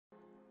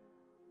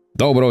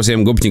Доброго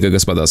всем гопника,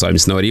 господа, с вами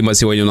снова Рима.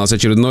 Сегодня у нас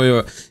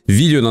очередное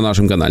видео на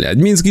нашем канале.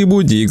 Админские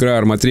будни, игра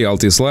Арма 3,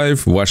 Алтис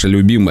Лайф, ваша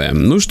любимая.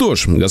 Ну что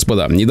ж,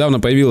 господа,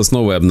 недавно появилось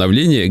новое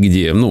обновление,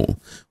 где,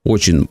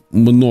 очень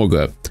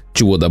много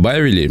чего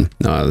добавили.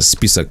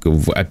 Список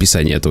в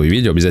описании этого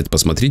видео, обязательно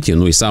посмотрите.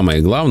 Ну и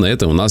самое главное,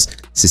 это у нас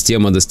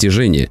система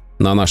достижений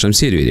на нашем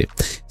сервере.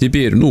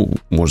 Теперь,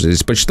 можно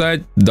здесь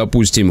почитать,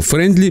 допустим,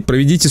 френдли,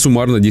 проведите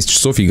суммарно 10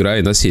 часов,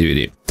 играя на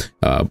сервере.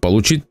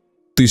 Получить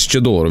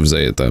 $1000 за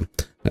это.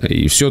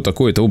 И все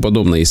такое и тому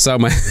подобное. И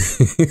самое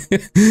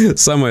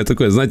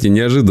такое, знаете,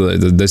 неожиданное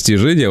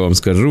достижение, я вам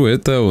скажу,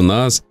 это у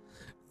нас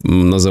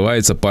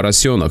называется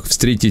поросенок.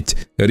 Встретить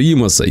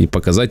Римаса и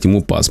показать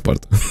ему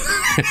паспорт.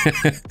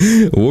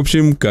 В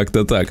общем,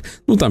 как-то так.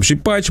 Там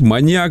шипач,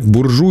 маньяк,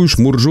 буржуй,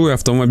 шмуржуй,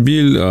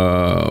 автомобиль,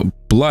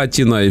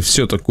 платина и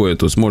все такое.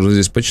 То есть можно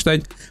здесь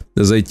почитать,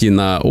 зайти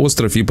на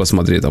остров и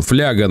посмотреть. Там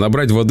фляга,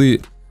 набрать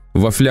воды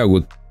во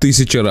флягу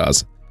 1000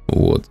 раз.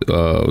 Вот,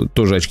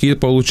 тоже очки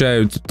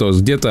получают. То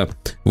есть где-то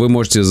вы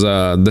можете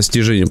за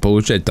достижение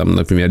получать там,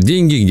 например,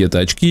 деньги, где-то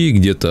очки,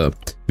 где-то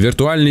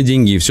виртуальные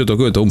деньги и все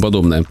такое и тому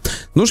подобное.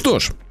 Ну что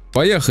ж,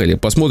 поехали,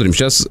 посмотрим.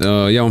 Сейчас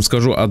я вам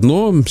скажу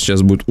одно.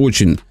 Сейчас будет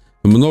очень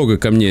много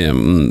ко мне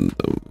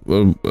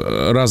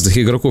разных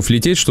игроков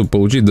лететь, чтобы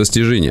получить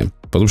достижение.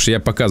 Потому что я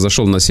пока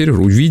зашел на сервер,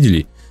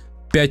 увидели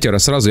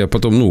 5 сразу, я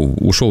потом,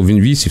 ушел в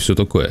инвиз и все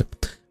такое.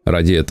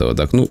 Ради этого.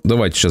 Так,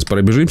 давайте сейчас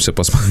пробежимся,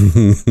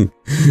 посмотрим.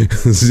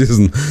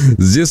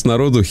 Здесь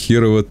народу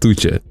херово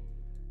туча.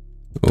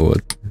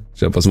 Вот.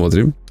 Сейчас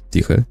посмотрим.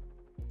 Тихо.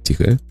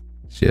 Тихо.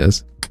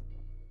 Сейчас.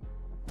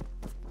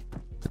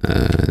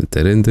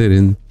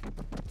 Тарин-тарин.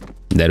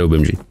 Здорово,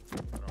 бомжи.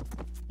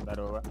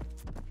 Здорово.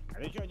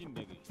 А ты что один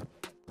бегаешь?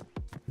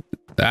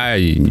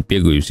 Ай, не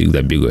бегаю,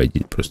 всегда бегаю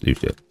один. Просто и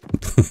все.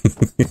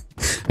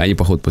 Они,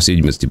 походу, по всей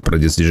видимости, про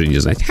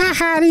достижение знать.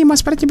 Ха-ха,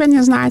 Римас про тебя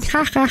не знать.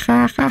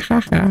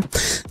 Ха-ха-ха-ха-ха-ха.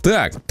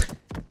 Так,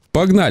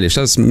 погнали.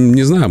 Сейчас,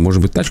 не знаю,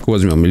 может быть, тачку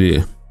возьмем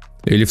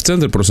или в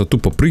центр просто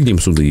тупо прыгнем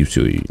сюда и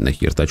все, и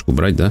нахер тачку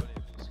брать, да?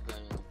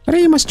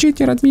 Римас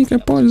читер, админкой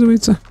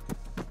пользуется.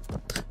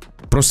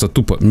 Просто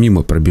тупо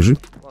мимо пробежи.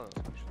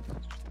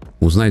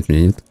 Узнает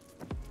меня, нет?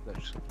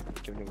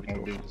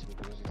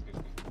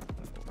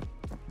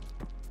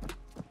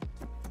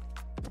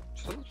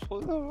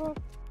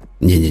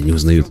 Не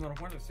узнают.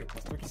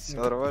 Все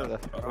нормально.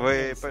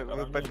 Вы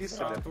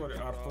пописали?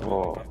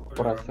 О,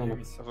 поросенок.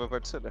 Вы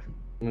пописали?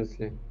 В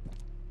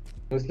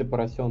смысле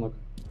поросенок?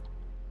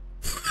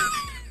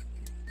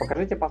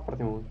 Покажите паспорт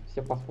ему.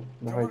 Все паспорт.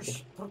 Давайте.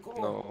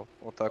 Ну,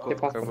 вот так Все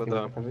вот, как бы,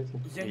 да. покажите.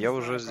 Я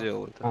уже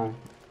сделал это.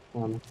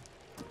 Ладно.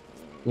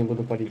 Не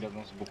буду палить.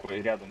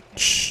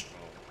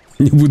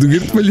 Не буду,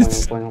 говорит,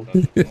 палить. Понял.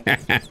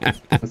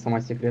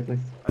 Сама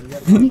секретность.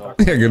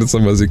 Я говорю,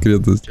 сама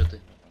секретность.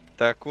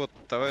 Так вот,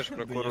 товарищ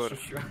прокурор.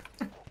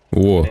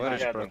 О,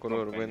 Товарищ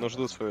прокурор, вы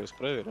нужду свою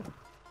исправили?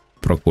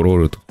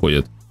 прокуроры тут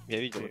ходят. Я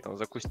видел, вы там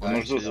закусили.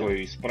 Нужду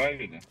свою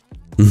исправили?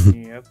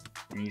 Нет.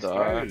 Не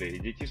исправили?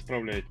 Идите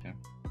исправляйте.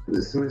 В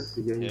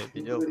смысле, я Я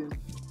видел.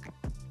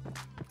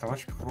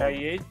 Товарищ прокурор.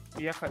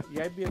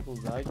 Я бегал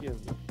за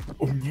одеждой.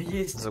 У меня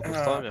есть... За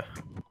кустами?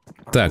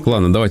 Так,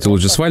 ладно, давайте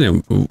лучше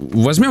свалим.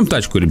 Возьмем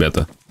тачку,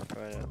 ребята.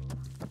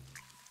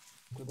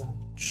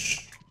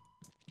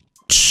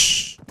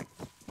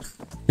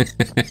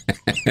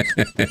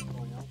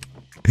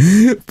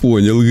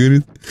 Понял,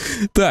 говорит.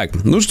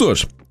 Так, ну что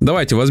ж,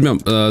 давайте возьмем,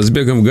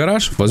 сбегаем в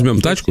гараж, возьмем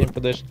тачку.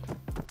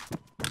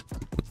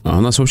 А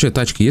у нас вообще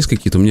тачки есть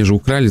какие-то? Мне же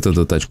украли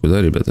тогда тачку,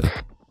 да, ребята?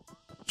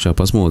 Сейчас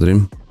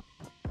посмотрим.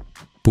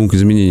 Пункт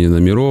изменения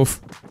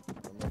номеров.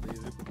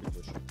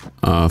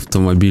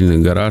 Автомобильный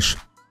гараж.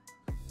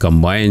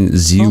 Комбайн,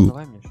 ЗИЛ,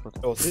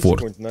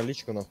 Форд.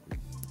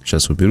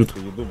 Сейчас уберут.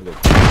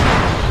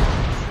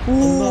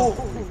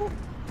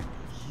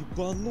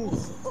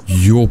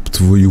 Ёб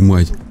твою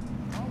мать.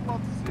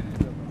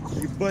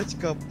 Ебать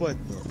копать.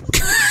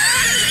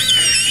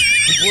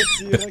 Вот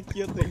и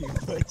ракеты,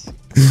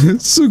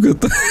 ебать.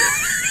 Сука-то.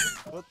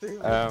 Вот и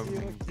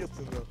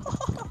ракеты,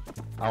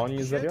 А он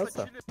не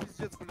взорвется?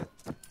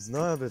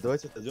 Знаю, блядь,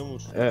 давайте отойдем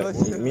лучше.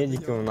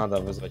 Медикам надо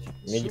вызвать.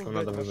 Медикам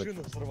надо вызвать.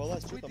 Машина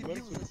взорвалась, что там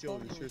Мерс улетел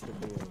или что это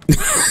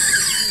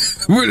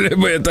было? Бля,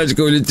 моя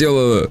тачка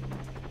улетела.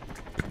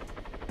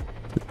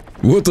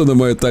 Вот она,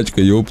 моя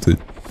тачка, ёпты.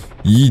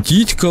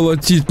 Етить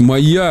колотить,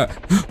 моя.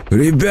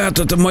 Ребят,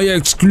 это моя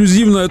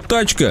эксклюзивная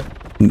тачка.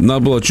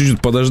 Надо было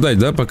чуть-чуть подождать,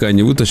 да, пока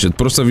они вытащат.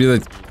 Просто,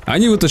 видать,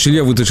 они вытащили,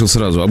 я вытащил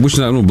сразу.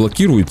 Обычно,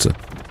 блокируется.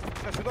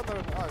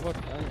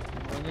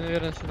 Они,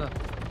 наверное, сюда.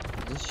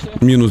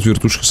 Минус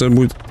вертушка сам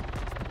будет.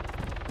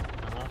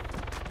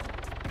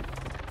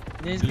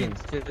 У меня есть бинт.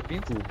 Это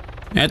бинт?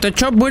 Это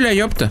чё было,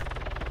 ёпта?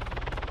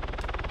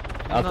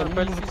 А там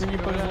мужику не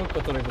повезло,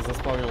 который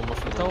заспавнил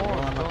машину. Это он,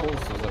 Она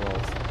полностью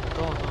взорвалась.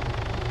 Это он.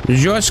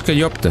 Жёстко,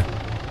 ёпта.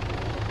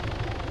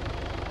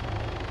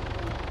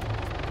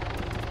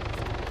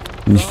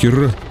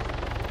 Нихера.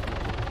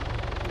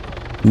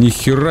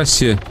 Нихера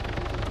себе.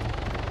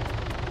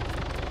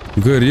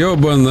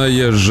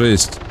 Грёбаная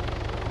жесть.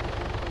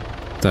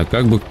 Так,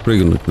 как бы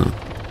прыгнуть надо?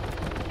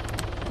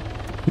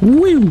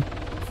 Уиу.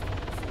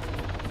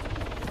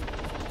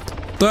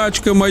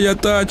 Тачка моя,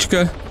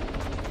 тачка.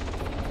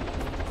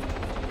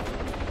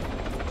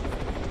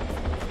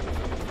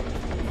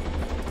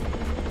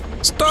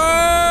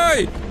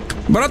 Стой!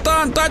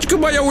 Братан, тачка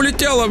моя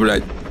улетела,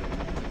 блядь.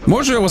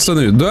 Можешь ее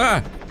восстановить?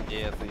 Да.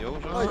 Нет, ее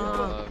уже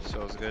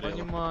все сгорело.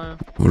 Понимаю.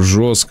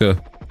 Жестко.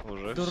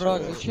 Уже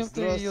Дурак, всё. зачем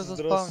ты ее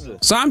заспавнил?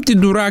 Сам ты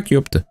дурак,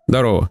 ёпта.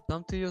 Здорово.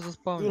 Сам ты ее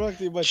заспавнил. Дурак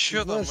ты, ебать,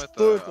 Чё ты там знаешь,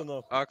 кто это это?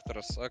 нахуй?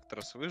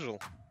 Актрос выжил?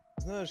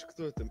 Знаешь,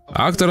 кто это?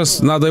 Акторс,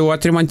 надо его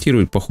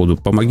отремонтировать, походу.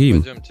 Помоги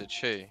им. Пойдемте,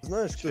 чей?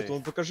 Знаешь, кто Чей? это?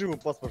 Он покажи ему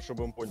паспорт,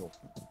 чтобы он понял.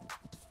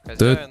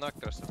 Хозяин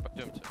Актроса,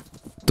 пойдемте.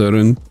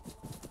 Тарын,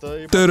 Да,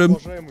 ебать, Тырым,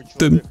 уважаемый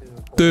человек.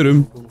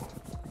 тырым.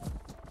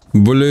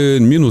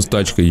 Блин, минус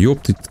тачка,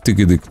 ёп ты,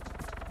 тык-дык.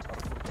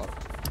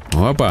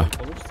 Опа.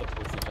 Получится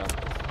получить, а?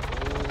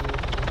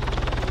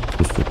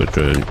 Сука,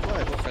 чё я...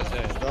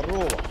 Хозяин.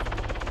 Здорово.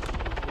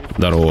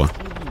 Здорово.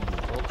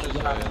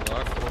 Хозяин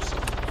Актроса.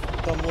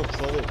 Там вот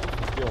человек.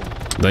 Где он?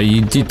 Да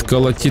едит,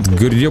 колотит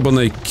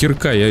гребаная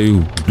кирка, я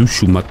ее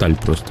дущу моталь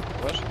просто.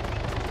 Ваш?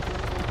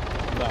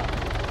 Да.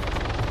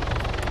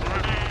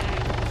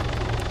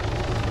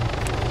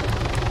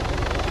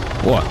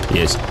 О,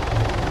 есть.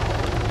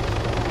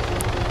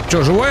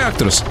 Че, живой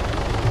актрис?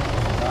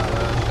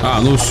 А,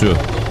 ну все.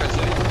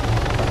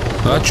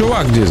 А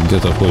чувак здесь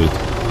где-то ходит.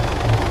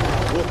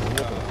 Вот он,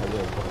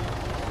 хозяин.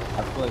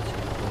 Откройте.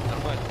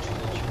 Нормально,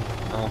 человечек.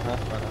 Ага.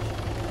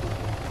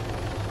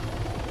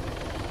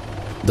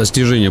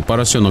 Достижение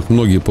поросенок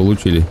многие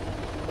получили.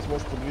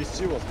 Сможешь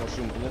подвезти вас,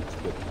 машину нет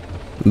теперь?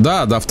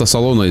 Да, до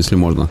автосалона, если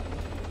можно.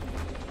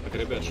 Так,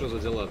 ребят, что за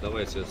дела?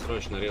 Давайте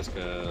срочно, резко,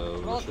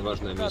 очень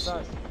важная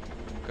миссия.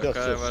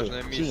 Какая всё,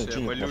 важная чинит, миссия, чинит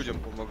мы машину. людям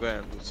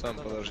помогаем, тут сам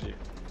подожди.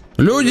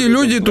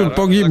 Люди тут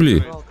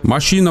погибли.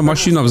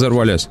 Машина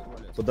взорвалась.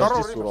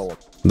 Подожди с Уралом.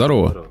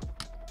 Здорово.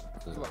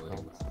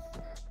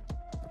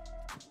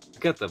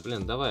 Так это,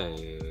 блин,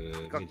 давай.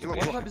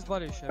 Можно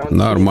обезболивающее?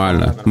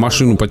 Нормально.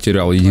 Машину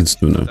потерял,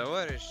 единственную.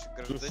 Товарищ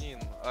гражданин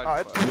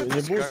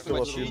Не будешь ты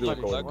вас видео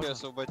так и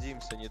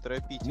освободимся, не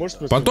торопите. Можешь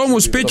мне Потом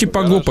сообщить, успейте где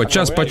погопать.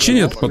 Час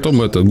починят,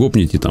 потом это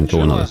гопните там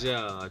кого надо. Нельзя,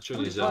 а что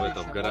нельзя в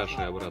этом, в гараж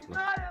и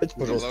обратно? Дайте,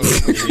 пожалуйста.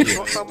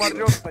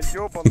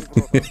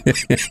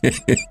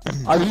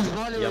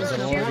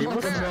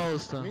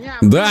 Пожалуйста.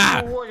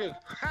 Да!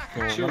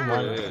 Чё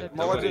вы,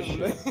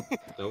 товарищи?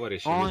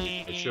 Товарищи,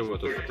 а чё вы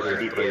тут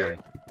втроём?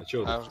 А чё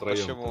вы А тут втроём?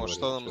 почему?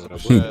 Что нам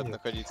товарищи? запрещает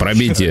находиться?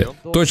 Пробитие.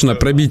 втроём? Точно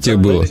пробитие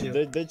было.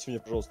 Дайте мне,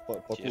 пожалуйста,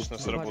 Конечно,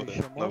 покушать. с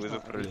работы. На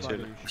вызов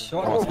прилетели.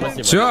 Все,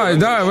 спасибо. Все,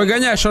 да,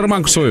 выгоняй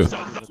шарманку свою.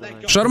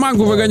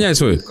 Шарманку выгоняй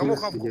свою.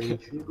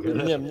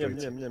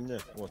 Мне.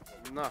 Вот.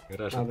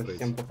 Гараж Надо открыть.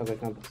 всем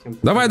показать, надо всем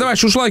показать. Давай,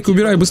 шушлайки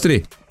убирай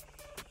быстрей.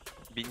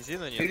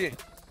 Бензина нет?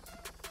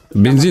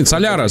 Бензин,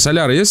 соляра,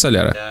 есть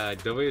соляра? Блядь,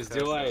 да вы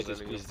издеваетесь,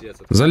 пиздец.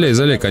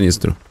 Залей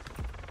канистру.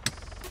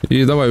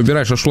 И давай,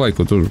 убирай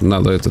шашлайку, тут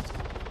надо этот.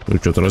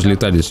 Тут что-то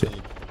разлетались.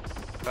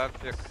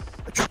 Капек.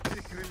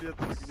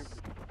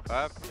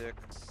 Капек.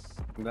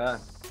 Да.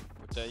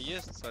 У тебя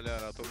есть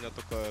соляра, а то у меня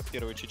только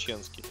первый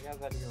чеченский. Я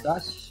залью. Да,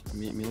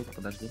 минуту,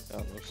 подожди. А,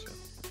 ну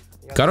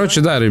все.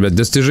 Короче, да, ребят,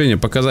 достижение.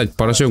 Показать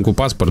поросенку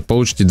паспорт,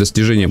 получите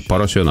достижение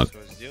поросенок.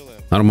 Все сделаем.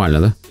 Нормально,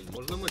 да?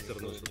 Можно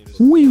матернусь?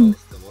 Уи.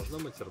 Пожалуйста, можно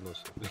матернусь?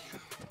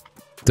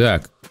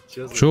 Так,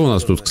 что у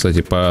нас тут,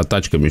 кстати, по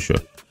тачкам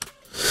еще?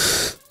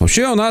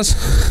 Вообще у нас...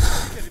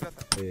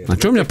 А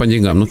что у меня по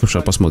деньгам? Ну-ка,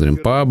 сейчас посмотрим.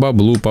 По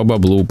баблу.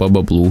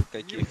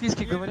 Какие?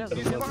 Фиски говорят.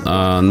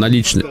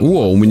 Наличные.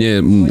 О, у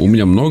меня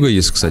много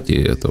есть, кстати,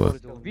 этого.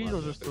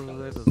 Видел же, что за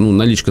это. Ну,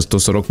 наличка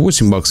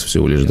 148 баксов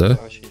всего лишь, да?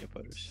 Вообще не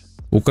парюсь.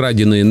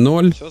 Украденные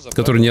 0,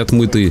 которые не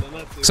отмыты.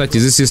 Кстати,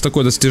 здесь есть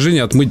такое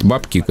достижение, отмыть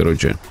бабки,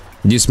 короче.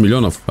 10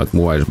 миллионов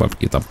отмываешь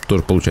бабки, там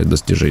тоже получает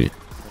достижение.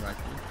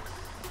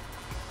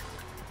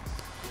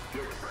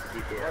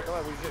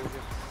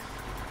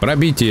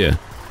 Пробитие. Так,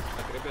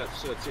 ребят,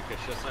 все, тихо,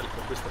 сейчас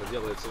Альфа быстро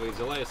делает свои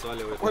дела и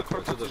сваливает нахуй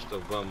отсюда,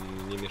 чтобы вам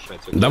не мешать.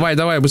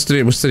 Давай,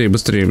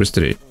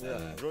 быстрее.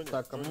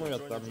 Так, кому я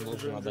там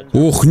нужно отдать?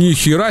 Ух,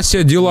 нихера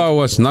себе дела у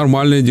вас.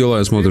 Нормальные дела,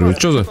 я смотрю.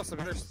 Что за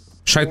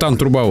шайтан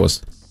труба у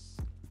вас?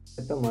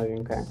 Это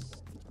новенькая.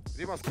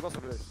 Римас, куда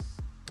собираешься?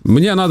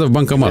 Мне надо в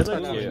банкомат. Кому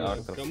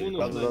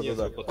нужно, нет,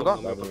 вы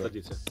потом нам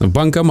отдадите. В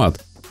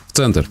банкомат. В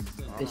центр.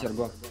 Ты,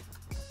 Серго.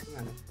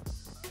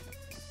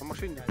 На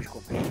машине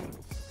пешком.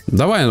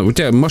 Давай, у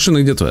тебя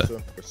машина где твоя?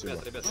 Спасибо.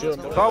 Ребят, Всё,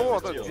 Да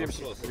вот, всё, TeamSpeak.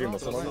 всё,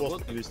 Римас, всё, надо всё, вас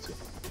вот, подвезти.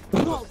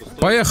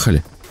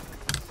 Поехали.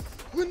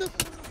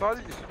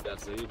 Садитесь. ребят,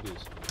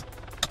 заебись.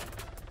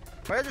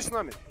 Поедешь с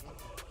нами?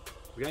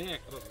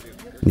 Гоняй, кросс,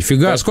 блин.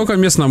 Нифига, сколько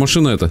местная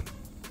машина это?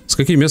 С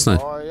какие местная?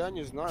 А, я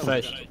не знаю.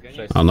 6.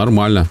 А,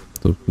 нормально.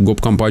 Тут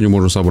гоп-компанию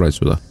можно собрать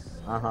сюда.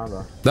 Ага,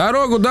 да.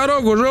 Дорогу,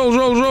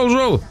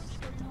 жол.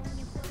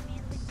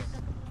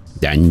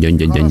 Дянь.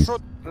 Хорошо,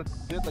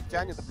 это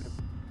тянет, блин.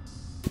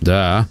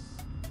 Да.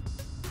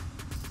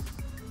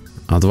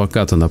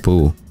 Адвоката на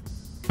ПУ.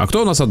 А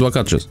кто у нас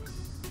адвокат сейчас?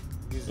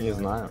 Не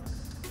знаю.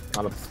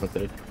 Надо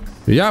посмотреть.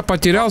 Я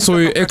потерял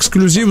свою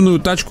эксклюзивную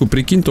тачку,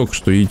 прикинь, только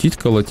что идти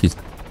колотить.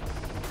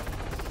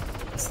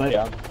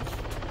 Сорян.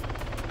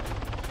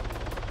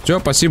 Все,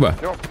 спасибо.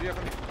 Все,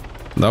 приехали.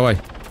 Давай.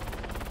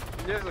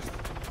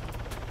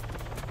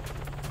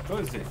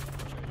 Что здесь?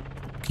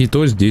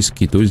 Кито здесь,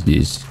 кито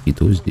здесь,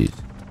 кито здесь.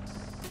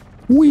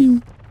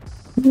 Уиу.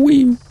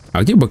 Уиу.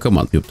 А где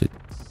банкомат, ёптать?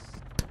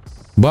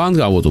 Банк,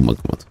 а вот он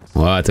банкомат.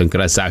 Вот он,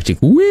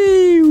 красавчик.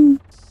 Уиу.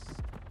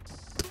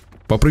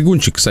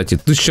 Попрыгунчик, кстати.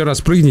 1000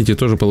 раз прыгните,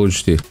 тоже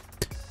получите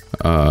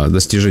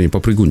достижение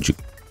попрыгунчик.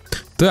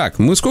 Так,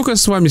 мы сколько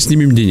с вами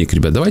снимем денег,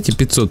 ребят? Давайте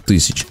 500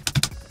 тысяч.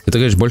 Это,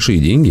 конечно, большие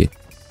деньги.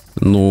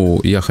 Но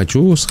я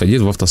хочу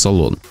сходить в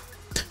автосалон.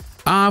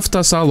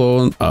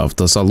 Автосалон,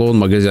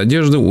 магазин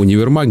одежды,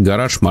 универмаг,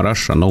 гараж, мараш,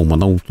 шанау,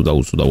 манау,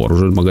 туда-сюда,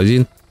 вооруженный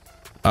магазин.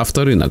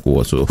 Авторынок,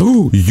 вот сюда.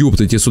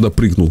 Ёпта, я сюда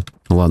прыгнул.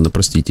 Ладно,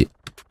 простите.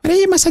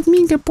 Римас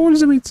админкой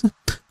пользуется.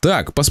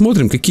 Так,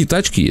 посмотрим, какие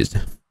тачки есть.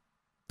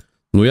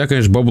 Ну, я,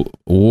 конечно,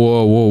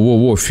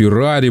 Во,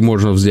 Феррари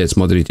можно взять,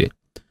 смотрите.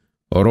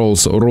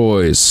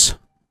 Роллс-Ройс.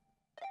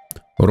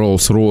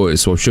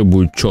 Роллс-Ройс. Вообще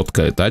будет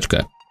четкая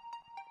тачка.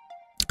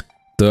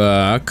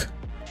 Так.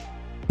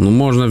 Ну,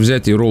 можно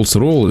взять и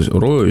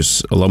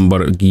Роллс-Ройс,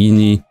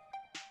 Ламборгини.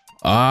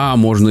 А,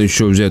 можно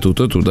еще взять вот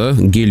эту, да?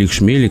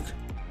 Гелик-шмелик.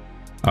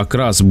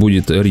 Окрас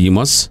будет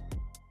Римас.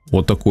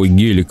 Вот такой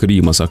гелик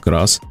Римас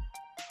окрас.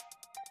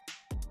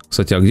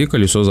 Кстати, а где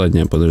колесо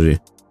заднее? Подожди.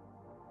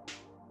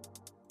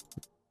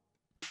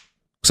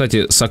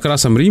 Кстати, с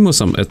окрасом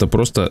Римасом это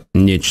просто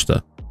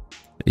нечто.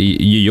 И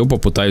ее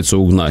попытаются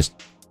угнать.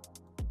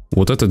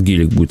 Вот этот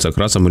гелик будет с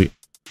окрасом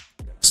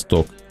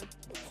Сток.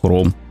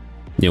 Хром.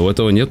 Не, у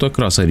этого нету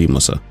окраса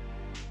Римаса.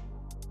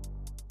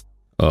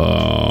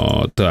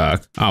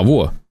 Так.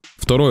 Во.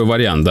 Второй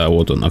вариант, да,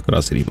 вот он,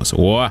 окрас Римаса.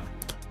 О!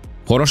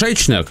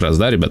 Хорошечный окрас,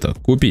 да, ребята?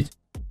 Купить.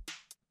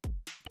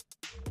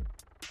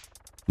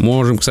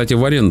 Можем, кстати,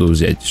 в аренду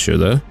взять еще,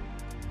 да?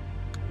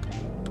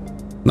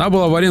 Надо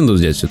было в аренду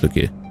взять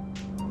все-таки.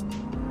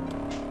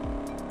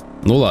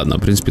 Ну ладно,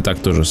 в принципе, так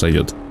тоже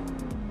сойдет.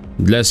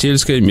 Для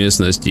сельской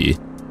местности.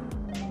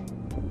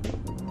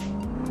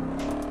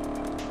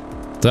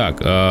 Так,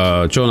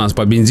 что у нас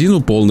по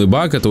бензину? Полный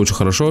бак, это очень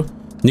хорошо.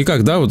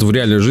 Никогда вот в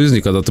реальной жизни,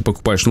 когда ты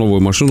покупаешь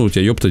новую машину, у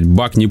тебя, ёптать,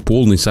 бак не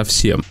полный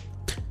совсем.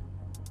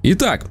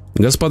 Итак,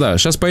 господа,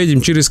 сейчас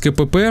поедем через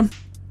КПП.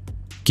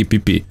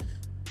 КПП.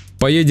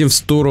 Поедем в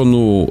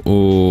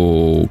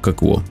сторону...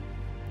 как его?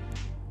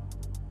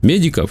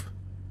 Медиков.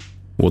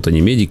 Вот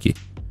они, медики.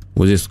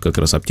 Вот здесь как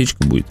раз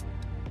аптечка будет.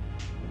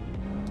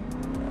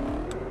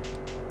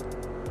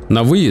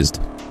 На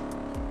выезд.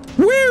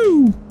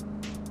 Уиу!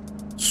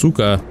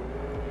 Сука.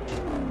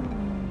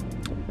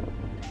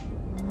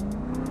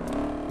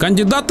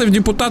 Кандидаты в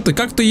депутаты,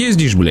 как ты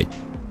ездишь, блядь?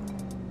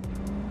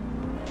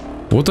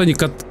 Вот они,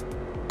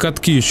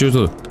 катки еще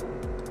тут.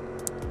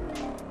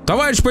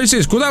 Товарищ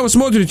полицейский, куда вы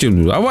смотрите?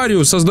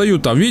 Аварию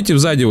создают там, видите,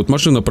 сзади вот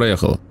машина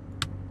проехала.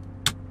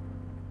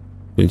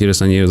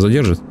 Интересно, они ее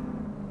задержат?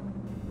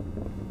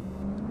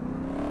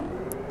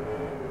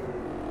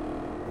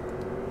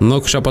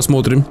 Ну-ка, сейчас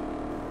посмотрим.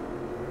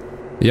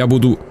 Я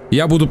буду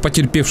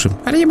потерпевшим.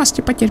 Римас,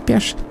 ты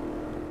потерпишь.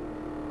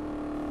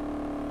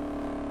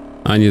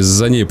 Они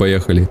за ней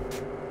поехали.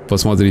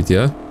 Посмотрите,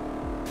 а.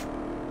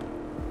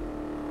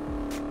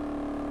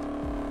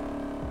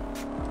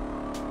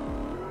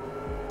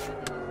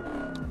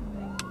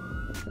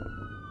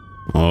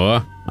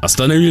 О,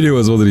 остановили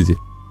его, смотрите.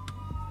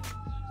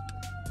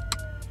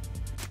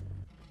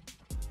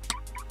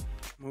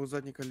 Мы у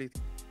задней калитки.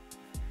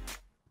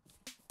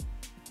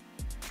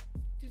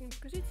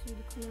 Покажите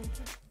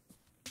документы.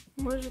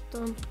 Может,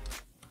 он...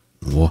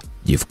 О,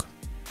 девка.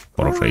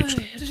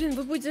 Хорошечная. Режим,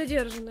 вы будете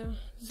задержаны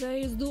за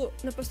езду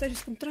на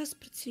пассажирском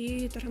транспорте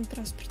и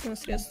транспортного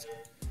средства.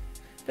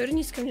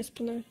 Повернись ко мне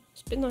спиной.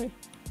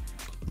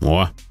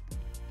 О.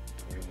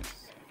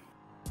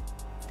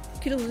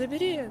 Кирилл,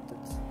 забери этот.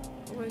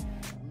 Ой.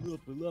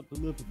 Лапы,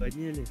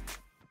 подняли.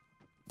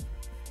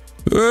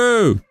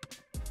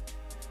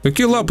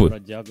 Какие лапы?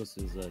 Бродягу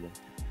связали.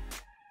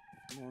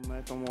 Ну, на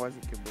этом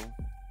УАЗике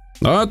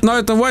был. А на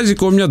этом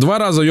УАЗике у меня 2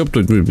 раза,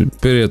 ёптуть,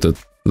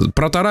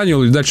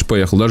 протаранил и дальше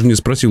поехал, даже не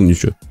спросил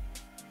ничего.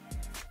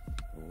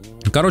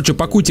 Короче,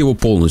 пакуйте его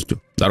полностью.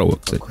 Здорово,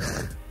 кстати.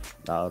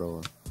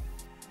 Здорово.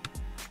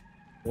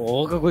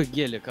 О, какой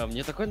гелик, а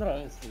мне такой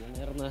нравится. Я,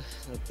 наверное,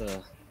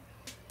 это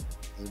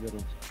заберу.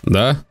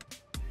 Да?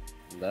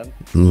 Да?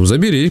 Ну,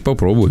 забери,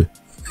 попробуй.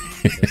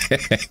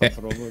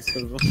 Попробую,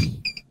 скажу.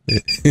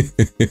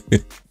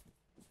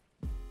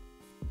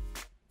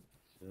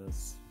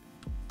 Сейчас.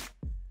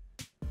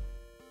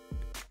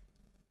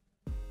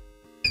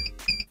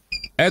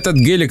 Этот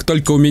гелик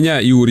только у меня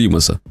и у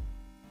Римаса.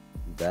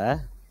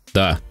 Да?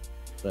 Да.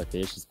 Так,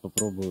 я сейчас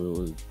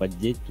попробую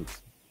поддеть тут.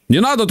 Не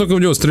надо только в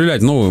него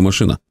стрелять, новая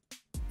машина.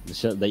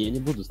 Да я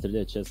не буду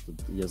стрелять часто.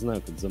 Я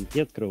знаю, как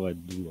замки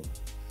открывать дуло.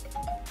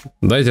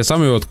 Дайте я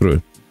сам его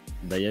открою.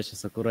 Да я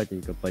сейчас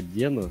аккуратненько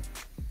поддену.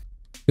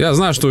 Я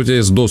знаю, что у тебя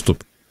есть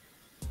доступ.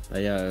 А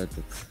я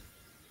этот...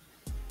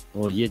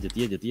 О, едет.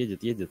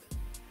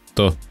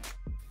 Кто?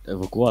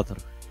 Эвакуатор.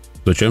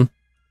 Зачем?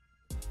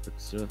 Так,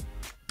 все.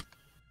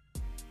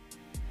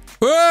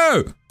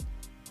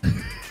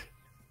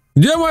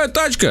 Где моя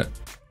тачка?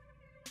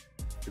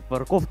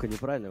 Парковка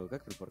неправильная, вы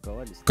как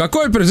припарковались?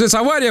 Какой здесь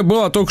авария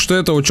была? Только что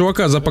этого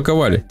чувака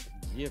запаковали.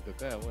 Где?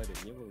 Какая авария?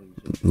 Не было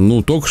ничего.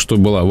 Ну, только что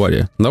была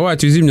авария. Давай,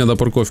 отвези меня до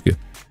парковки.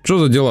 Что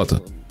за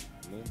дела-то?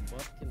 Ну,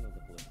 бабки надо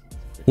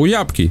платить. У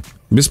Ябки.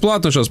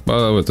 Бесплатно сейчас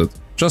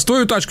Сейчас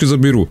твою тачку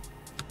заберу.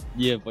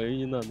 Не, пою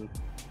не надо.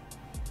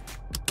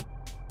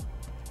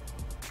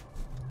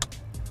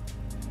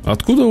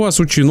 Откуда у вас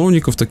у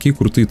чиновников такие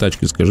крутые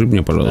тачки? Скажи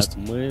мне, пожалуйста.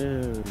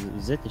 Мы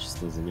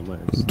взятничеством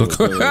занимаемся. Так-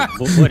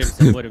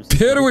 Боремся.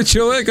 Первый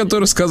человек,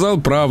 который сказал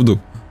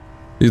правду.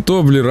 И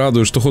то, блин,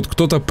 радует, что хоть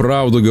кто-то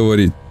правду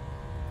говорит.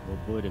 Мы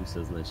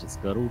боремся, значит, с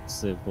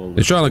коррупцией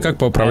полностью. И что, она как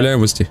по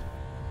управляемости?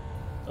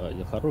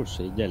 Я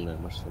хорошая, идеальная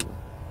машина.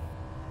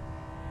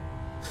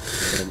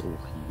 Ух,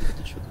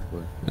 это что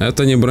такое?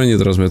 Это не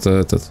бронит, разве это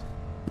этот.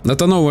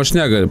 Это новая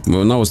шняга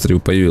на острове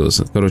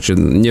появилась. Короче,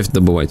 нефть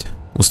добывать.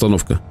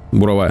 Установка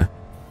буровая.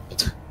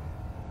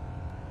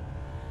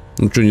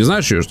 Ну что, не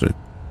знаешь ее, что ли?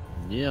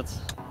 Нет.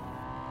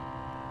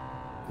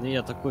 Ну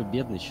я такой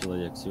бедный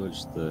человек, всего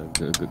лишь-то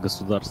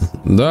государство.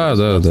 Да.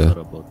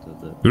 Работаю,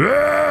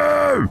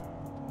 да.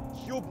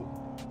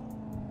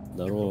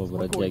 Здорово,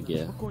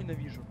 бродяги. Спокойно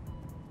вижу.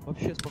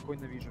 Вообще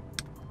спокойно вижу.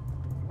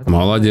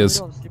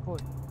 Молодец.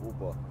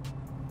 Опа.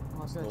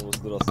 Снова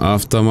здравствуйте.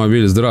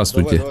 Автомобиль,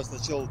 здравствуйте. Давай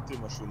сначала ты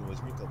машину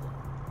возьми тогда.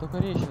 Только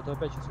речь, а то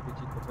опять сейчас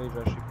улетит по твоей же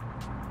ошибке.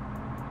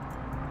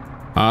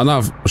 А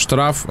она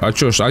штраф. А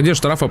чё, а где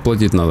штраф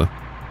оплатить надо?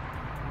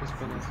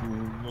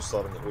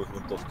 Мусарня, ой,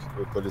 винтовки,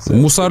 ой, В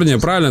полицейский. мусарне,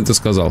 правильно ты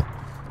сказал?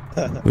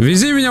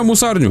 Вези меня в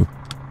мусарню.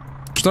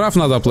 Штраф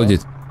надо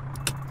оплатить.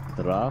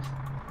 Штраф?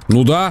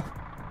 Ну да.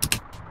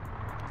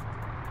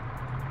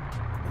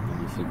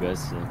 Нифига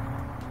себе.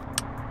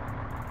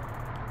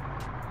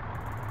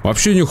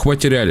 Вообще нюх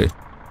потеряли.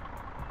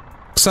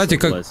 Кстати,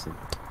 Согласен.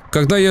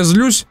 когда я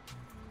злюсь,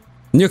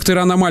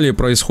 некоторые аномалии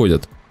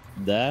происходят.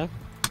 Да?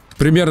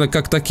 Примерно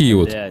как такие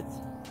вот. Блядь.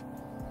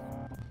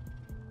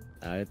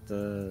 А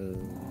это...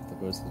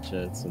 такое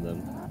случается, да.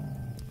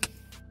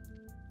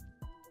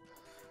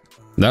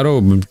 Здорово,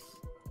 блин.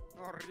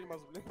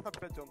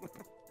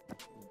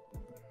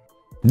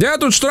 Где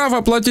тут штраф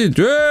оплатить?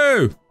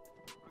 Эй!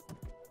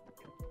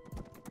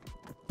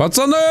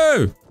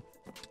 Пацаны!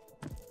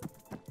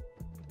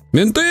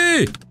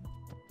 Менты!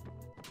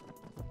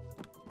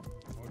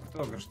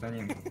 Кто,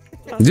 гражданин?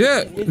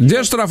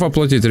 Где штраф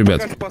оплатить,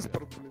 ребят? Так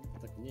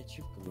мне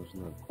ачивка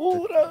нужна.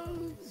 Ура!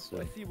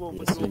 Спасибо,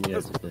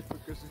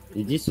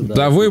 иди сюда.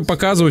 Да вы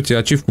показываете,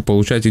 ачивку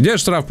получаете. Где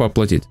штраф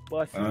оплатить?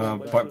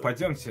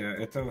 Пойдемте,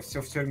 это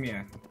все в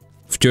тюрьме.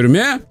 В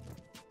тюрьме?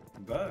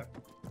 Да.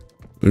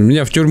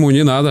 Меня в тюрьму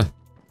не надо.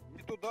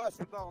 Не туда,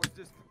 сюда, вот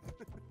здесь.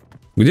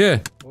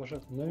 Где?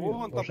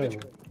 Вон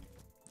табличка.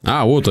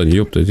 А, вот они,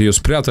 ёпта, ее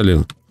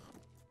спрятали.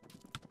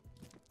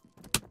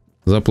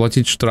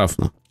 Заплатить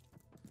штрафно.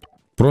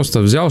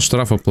 Просто взял,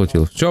 штраф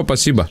оплатил. Все,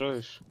 спасибо.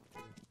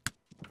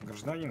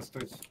 Гражданин,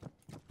 стойте.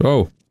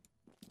 Оу.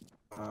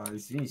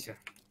 Извините.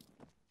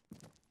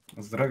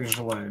 Здравия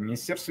желаю.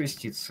 Министерство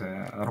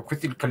юстиции.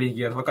 Руководитель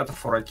коллегии адвокатов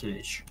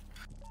Фуракевич.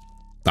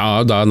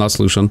 А, да,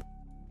 наслышан.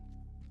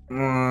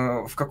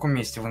 В каком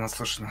месте вы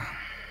наслышаны?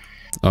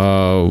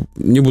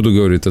 Не буду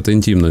говорить, это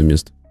интимное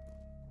место.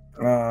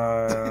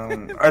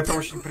 Это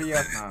очень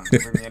приятно. Вы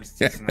меня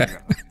льстите,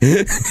 наверное.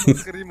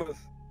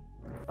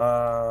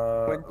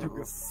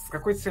 С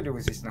какой целью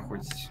вы здесь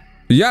находитесь?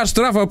 Я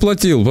штраф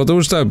оплатил,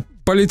 потому что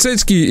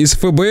полицейский из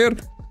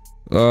ФБР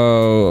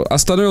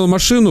остановил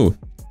машину,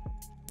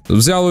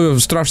 взял ее в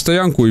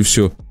штрафстоянку и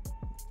все.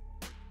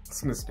 В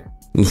смысле?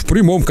 Ну, в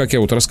прямом, как я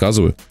вот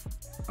рассказываю.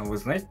 А вы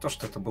знаете то,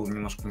 что это было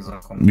немножко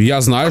незаконно?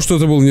 Я знаю, что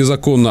это было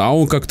незаконно, а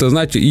он как-то,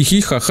 знаете,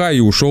 ихи-ха-ха и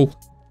ушел.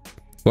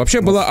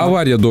 Вообще была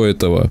авария до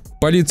этого.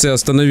 Полиция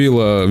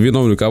остановила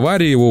виновника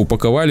аварии, его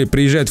упаковали,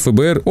 приезжает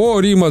ФБР, о,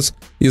 Римас,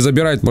 и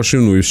забирает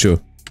машину, и все.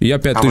 И я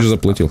 5000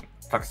 заплатил.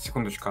 Так,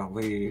 секундочку, а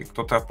вы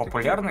кто-то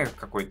популярный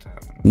какой-то?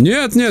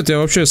 Нет, я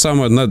вообще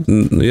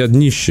я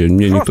днище,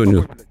 мне никто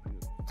не...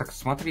 Так,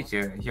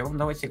 смотрите, я вам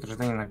давайте,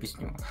 гражданин,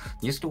 объясню.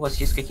 Если у вас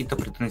есть какие-то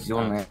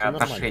претензионные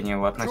отношения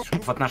в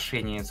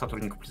отношении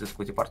сотрудников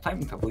полицейского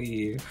департамента,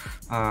 вы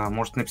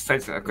можете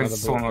написать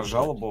конституционную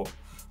жалобу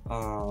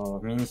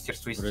в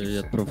Министерство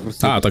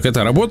юстиции. А, так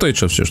это работает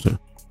сейчас все, что ли?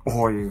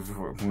 Ой,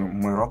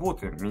 мы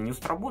работаем,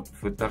 Минюст работает,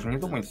 вы даже не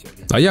думайте.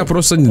 А я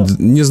просто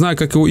не знаю,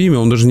 как его имя,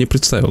 он даже не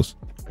представился.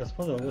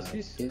 Господа, у вас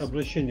есть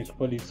обращение к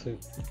полиции?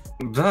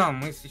 Да,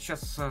 мы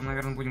сейчас,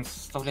 наверное, будем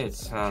составлять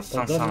Сан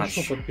Саныч. На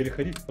шепот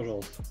переходите,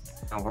 пожалуйста.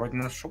 Вроде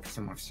на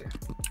шепоте мы все.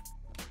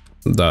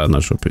 Да,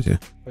 на шепоте.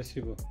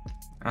 Спасибо.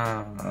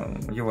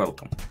 You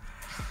welcome.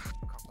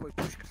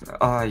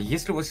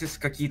 Если у вас есть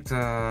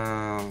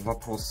какие-то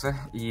вопросы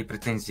и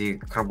претензии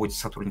к работе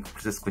сотрудников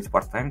полицейского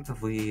департамента,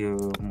 вы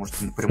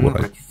можете напрямую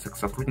обратиться к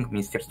сотрудникам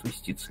Министерства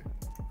юстиции.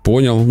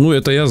 Понял. Ну,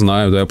 это я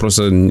знаю, да. Я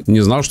просто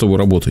не знал, что вы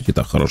работаете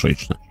так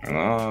хорошечно.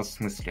 В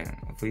смысле?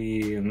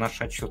 Вы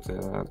наши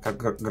отчеты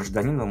как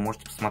гражданин вы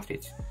можете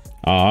посмотреть.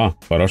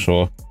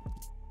 Хорошо.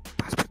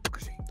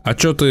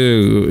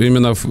 Отчеты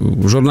именно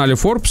в журнале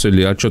Forbes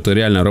или отчеты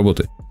реальной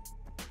работы?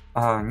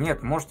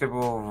 Нет, можете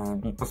его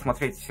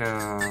посмотреть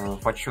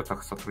в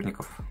отчетах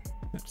сотрудников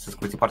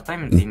сельского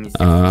департамента и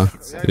Министерства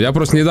юстиции. Я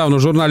просто недавно в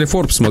журнале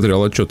Forbes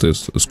смотрел отчеты,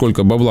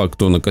 сколько бабла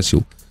кто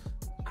накосил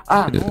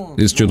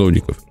из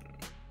чиновников.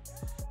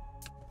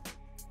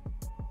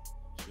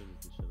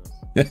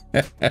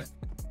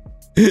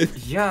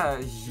 Я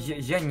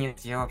нет,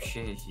 я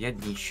вообще, я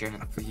днище.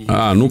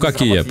 Ну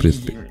какие я, в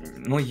принципе?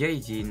 Ну, я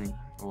идейный,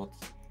 вот.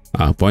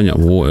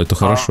 Понял, это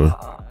хорошо.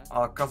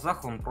 А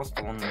казах, он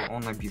просто,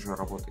 он на бирже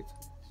работает.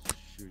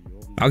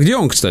 А где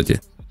он, кстати?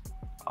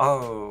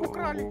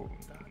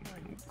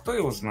 Кто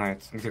его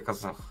знает, где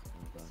казах?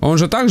 Он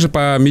же также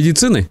по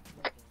медицине?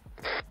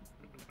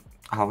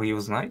 А вы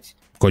его знаете?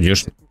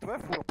 Конечно.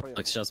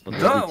 Так, сейчас,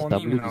 да, он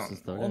именно,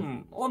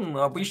 он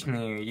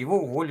обычный,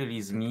 его уволили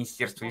из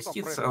Министерства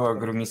юстиции,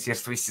 говорю,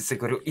 Министерства юстиции,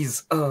 говорю,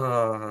 из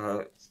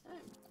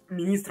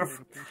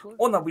министров.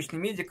 Он обычный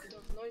медик.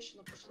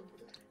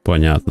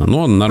 Понятно, ну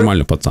он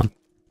нормальный пацан.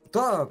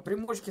 Да,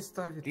 примочки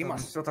ставит,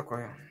 все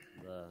такое.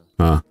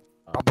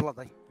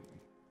 Обладай.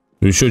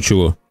 Еще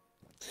чего?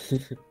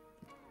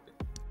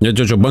 Я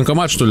тебе что,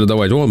 банкомат что ли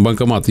давать? Вон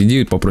банкомат,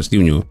 иди попроси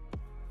у него.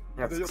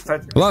 Нет,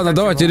 кстати, ладно,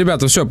 давайте,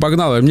 ребята, все,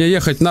 погнало. Мне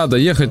ехать надо.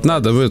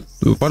 Вы,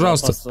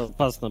 пожалуйста.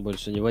 Опасно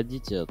больше не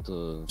водите, а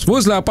то... В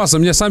смысле опасно?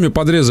 Мне сами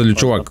подрезали,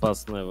 чувак.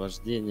 Опасное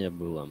вождение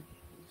было.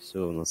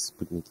 Все, у нас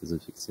спутники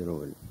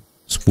зафиксировали.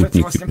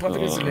 Спутники.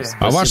 Кстати,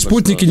 а ваши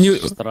спутники не...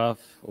 Штраф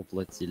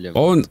уплатили.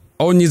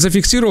 Он не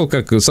зафиксировал,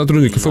 как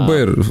сотрудник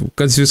ФБР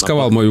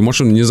конфисковал мою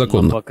машину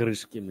незаконно? На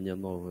покрышке мне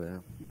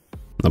новые.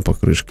 На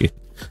покрышке.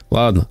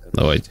 Ладно,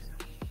 давайте.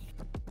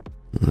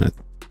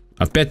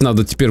 Опять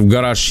надо теперь в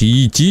гараж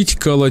идти,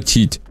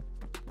 колотить.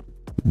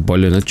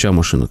 Блин, это чья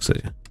машина,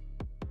 кстати?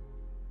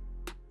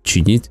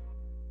 Чинить?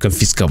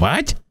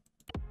 Конфисковать?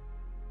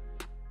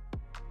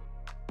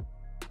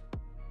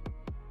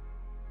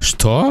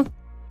 Что?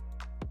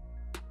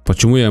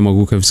 Почему я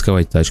могу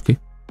конфисковать тачки?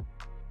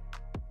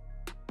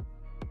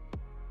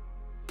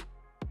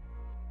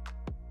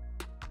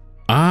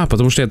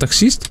 Потому что я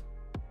таксист?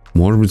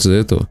 Может быть, из-за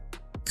этого.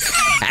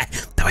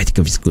 Давайте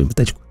конфискуем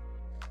тачку.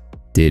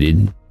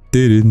 Тырин,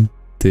 тырин,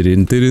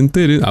 тырин, тырин,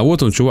 тырин. А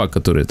вот он, чувак,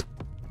 который это.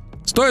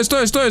 Стой,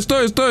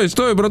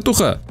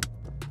 братуха.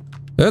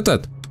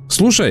 Этот,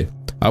 слушай,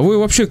 а вы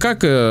вообще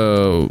как,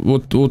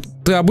 вот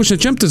ты обычно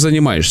чем ты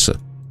занимаешься?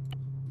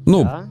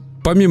 Ну,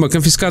 помимо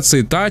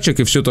конфискации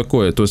тачек и все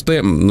такое, то есть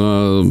ты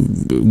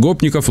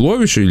гопников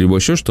ловишь или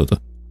еще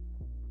что-то?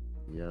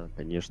 Я,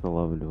 конечно,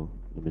 ловлю.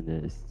 У меня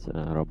есть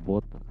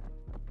работа.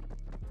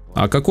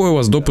 А какой у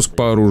вас допуск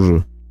по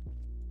оружию?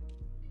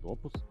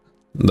 Допуск?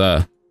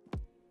 Да.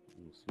 В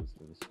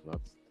смысле,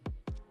 18.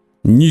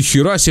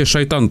 Нихера себе,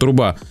 шайтан,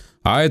 труба.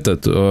 А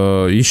этот,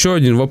 еще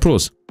один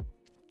вопрос.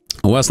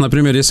 У вас,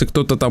 например, если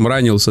кто-то там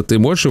ранился, ты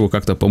можешь его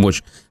как-то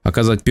помочь,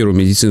 оказать первую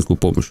медицинскую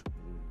помощь?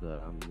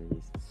 Да, у меня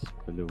есть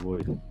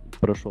полевой.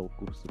 Прошел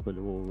курсы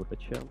полевого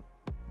врача.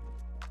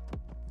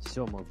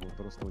 Все могу,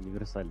 просто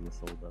универсальный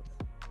солдат.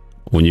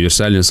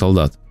 Универсальный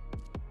солдат.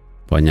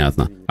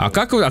 Понятно. А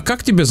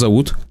как тебя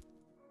зовут?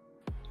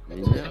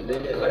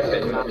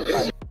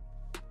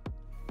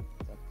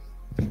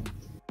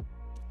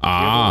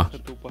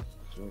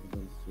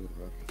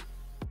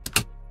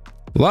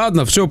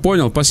 Ладно, все,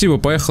 понял. Спасибо,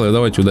 поехали.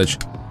 Давайте, удачи.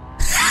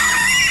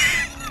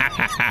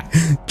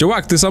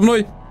 Чувак, ты со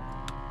мной?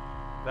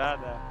 Да.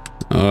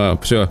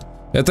 Все.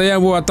 Это я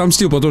его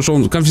отомстил, потому что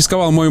он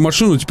конфисковал мою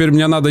машину. Теперь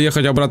мне надо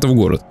ехать обратно в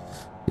город.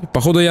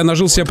 Походу, я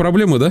нажил себе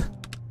проблемы, да?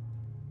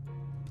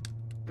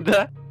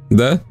 Да.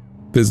 Да?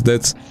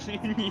 Пиздец.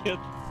 Нет.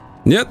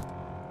 Нет?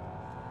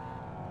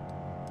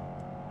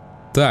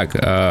 Так,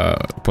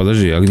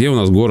 подожди, а где у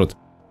нас город?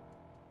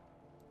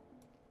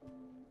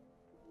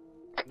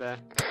 Да.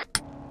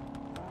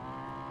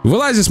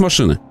 Вылази с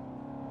машины.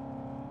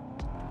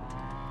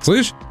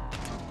 Слышь?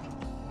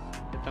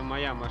 Это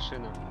моя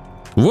машина.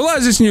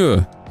 Вылази с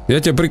нее. Я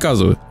тебе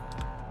приказываю.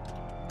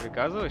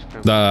 Приказываешь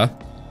прям? Да.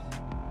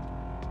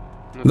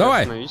 Ну,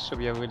 давай. Остановись,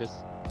 чтобы я вылез.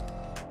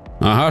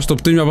 Ага,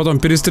 чтобы ты меня потом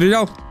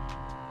перестрелял.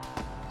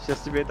 Сейчас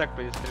тебя и так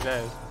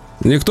перестреляют.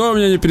 Никто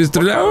меня не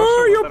перестрелял.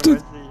 Ой,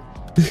 ёпты.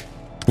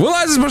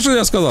 Вылази с машины,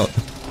 я сказал.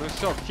 Ну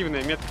все,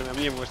 активная метка на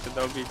мне, можете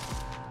долбить.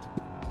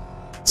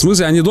 В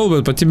смысле, они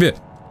долбят по тебе?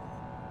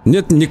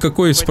 Нет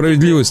никакой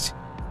справедливости.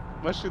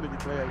 Машина не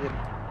твоя, верь.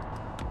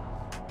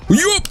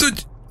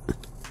 Ёптать!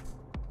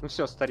 Ну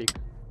все, старик,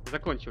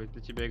 закончилась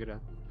для тебя игра.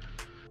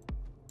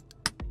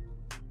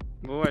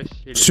 Бывай.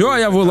 Все,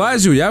 я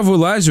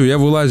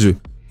вылазю.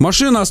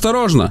 Машина,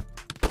 осторожно.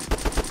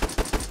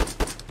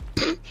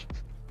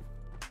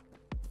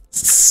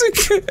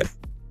 Сука.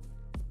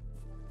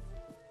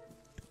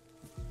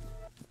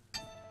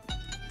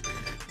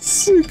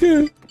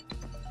 Сука.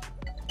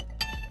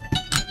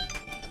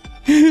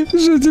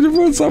 Что,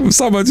 телефон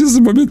сам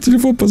ответственный момент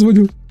телефон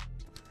позвонил.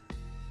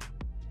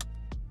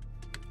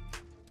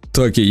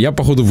 Так, я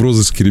походу в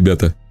розыске,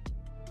 ребята.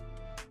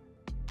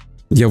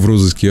 Я в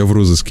розыске, я в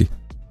розыске.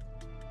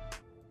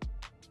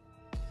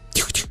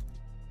 Тихо, тихо.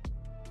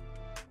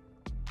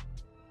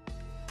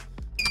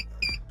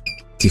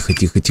 Тихо,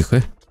 тихо,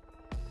 тихо.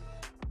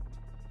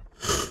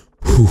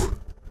 Фух.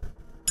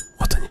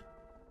 Вот они.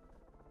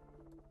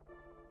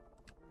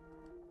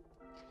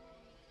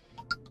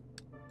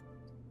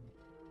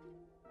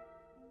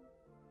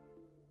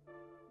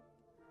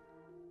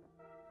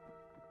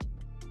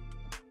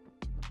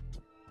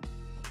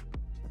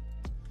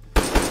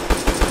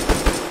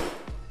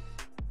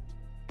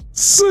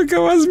 Сука,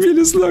 вас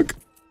сбили с ног.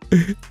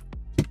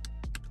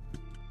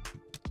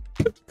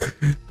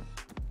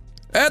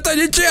 Это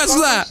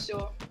нечестно!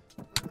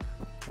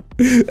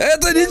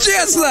 Это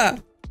нечестно!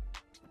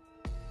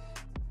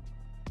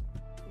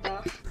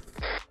 Да.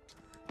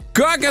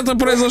 Как это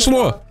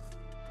произошло?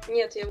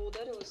 Нет, я его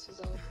ударила и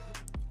связала.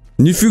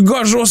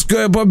 Нифига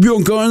жесткая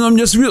бабенка, она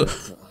мне свет.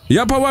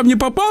 Я по вам не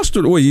попал,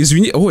 что ли? Ой,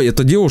 извини. Ой,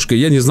 это девушка.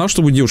 Я не знал,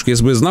 что вы девушка.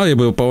 Если бы знал, я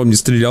бы по вам не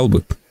стрелял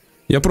бы.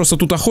 Я просто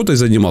тут охотой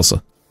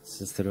занимался.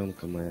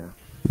 Сестренка моя.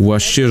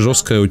 Вообще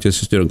жесткая у тебя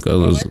сестренка.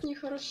 Это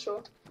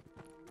нехорошо.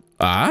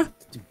 А?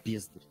 Ты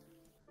бездарь.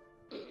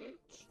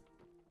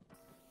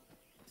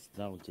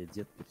 Да, у тебя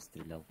дед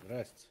перестрелял.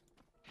 Здрасте.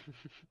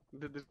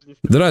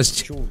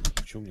 Здрасте.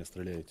 Почему меня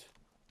стреляете?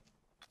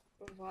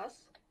 Вас?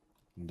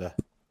 Да.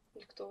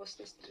 Никто вас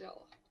не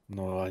стрелял.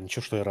 Ну, а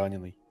ничего, что я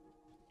раненый.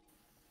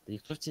 Да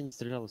никто в тебя не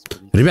стрелял из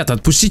полиции. Ребята,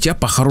 отпустите, а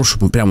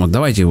по-хорошему прямо.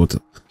 Давайте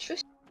вот.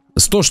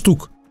 100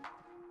 штук.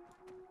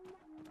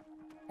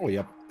 Ой,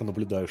 я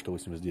понаблюдаю, что вы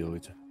с ним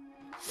сделаете.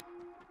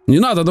 Не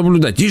надо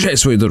наблюдать, езжай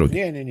своей дороги.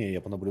 Не-не-не,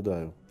 я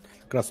понаблюдаю.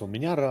 Как раз он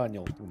меня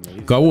ранил.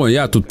 Кого?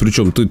 Я тут при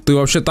чем? Ты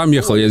вообще там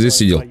ехал, я здесь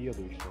сидел.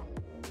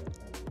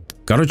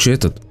 Короче,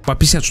 этот, по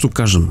 50 штук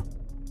каждому.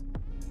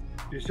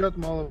 50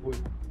 мало будет.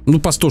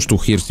 Ну, по 100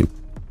 штук хер с ним.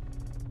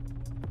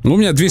 Ну, у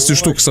меня 200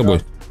 штук с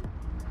собой.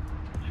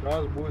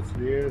 Сейчас будет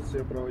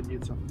следствие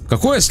проводиться.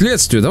 Какое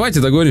следствие?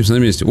 Давайте договоримся на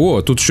месте.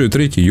 О, тут еще и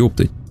третий,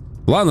 ёптай.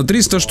 Ладно,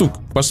 300 штук,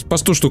 по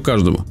 100 штук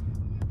каждому.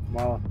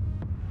 Мало.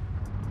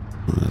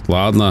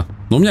 Ладно.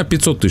 Но у меня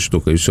 500 тысяч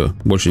штук, и все,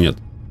 больше нет.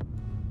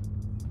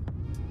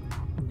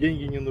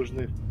 Деньги не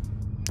нужны.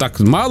 Так,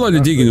 мало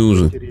ли деньги не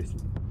нужны? Интереснее.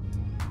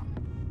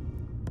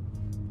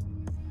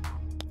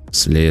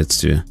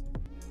 Следствие.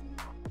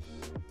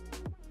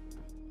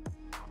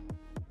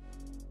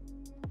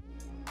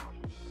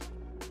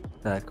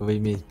 Так, вы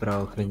имеете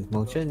право хранить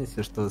молчание,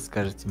 если что вы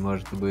скажете,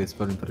 может быть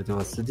использован против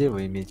вас в суде,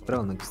 вы имеете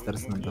право на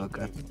государственного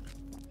адвоката.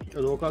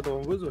 Адвоката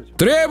вам вызвать?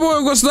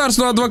 Требую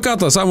государственного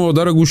адвоката, самого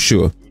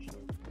дорогущего.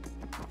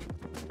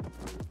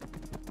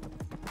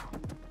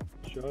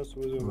 Сейчас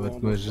вызовем.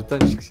 Вот мой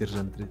жетончик,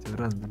 сержант третьего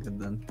ранга,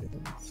 Гадан.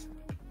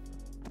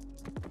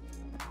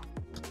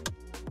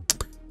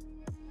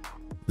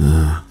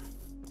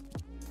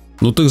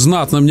 Ну ты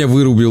знатно меня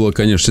вырубила,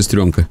 конечно,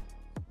 сестренка.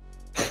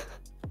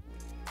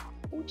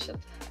 Учат.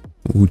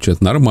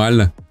 Учат,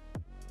 нормально.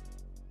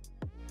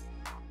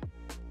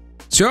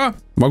 Все,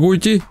 могу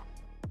идти?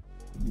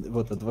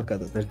 Вот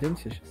адвоката,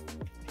 дождемся сейчас.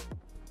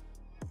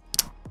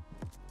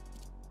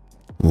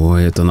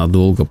 Ой, это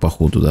надолго,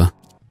 походу, да?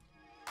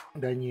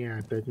 Да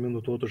не, 5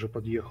 минут, вот уже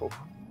подъехал.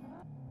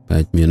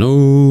 5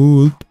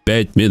 минут,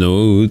 5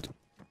 минут,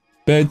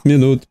 5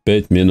 минут,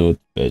 5 минут,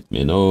 5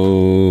 минут.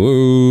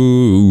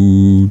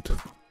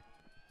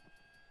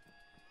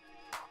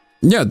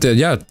 Нет,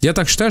 я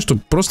так считаю, что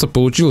просто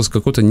получилось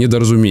какое-то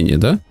недоразумение,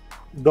 да?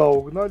 Да,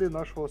 угнали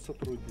нашего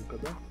сотрудника,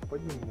 да?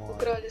 Понимаю.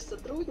 Украли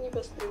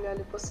сотрудника,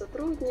 стреляли по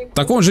сотруднику.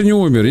 Так он же не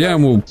умер, я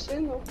ему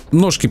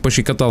ножки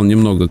пощекотал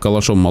немного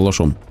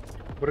калашом-малашом.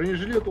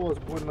 Бронежилет у вас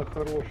больно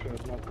хороший,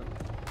 однако.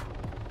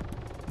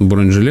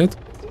 Бронежилет?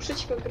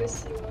 Пушечка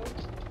красивая.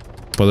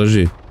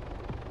 Подожди.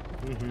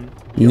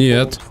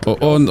 Нет,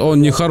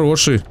 он не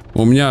хороший.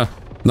 У меня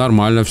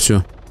нормально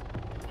все.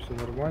 Все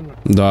нормально?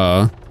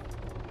 Да.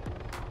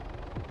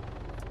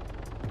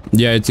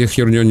 Я этих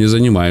херней не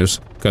занимаюсь,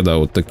 когда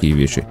вот такие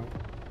вещи.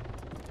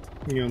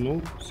 Не,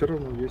 ну, все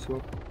равно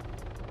весело.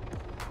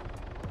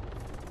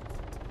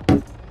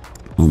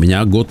 У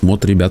меня год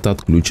мод, ребята,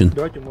 отключен.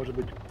 Давайте, может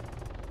быть,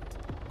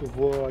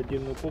 в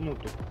отдельную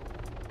комнату.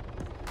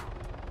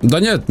 Да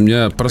нет,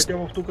 мне просто...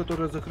 Хотя бы в ту,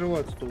 которая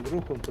закрывается, то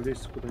вдруг он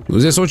полезет куда-нибудь.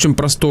 Здесь очень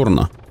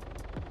просторно.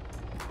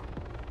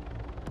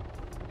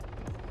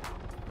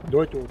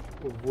 Давайте вот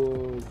в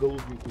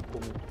голубенькую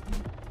комнату.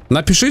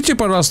 Напишите,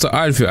 пожалуйста,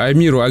 Альфе,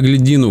 Аймиру,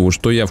 Аглединову,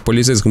 что я в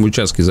полицейском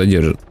участке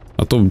задержан.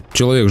 А то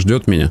человек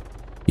ждет меня,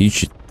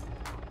 ищет.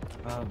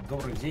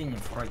 Добрый день,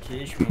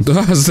 Фракевич.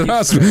 Да,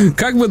 здравствуй.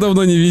 Как мы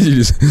давно не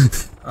виделись.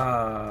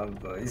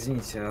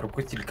 Извините,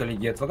 руководитель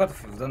коллегии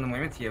адвокатов, в данный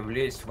момент я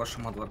являюсь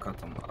вашим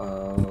адвокатом.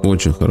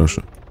 Очень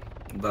хорошо.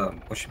 Да,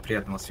 очень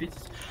приятно вас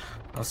видеть.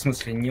 В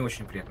смысле, не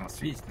очень приятно вас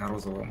видеть на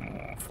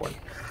розовом фоне.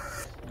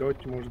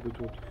 Давайте, может быть,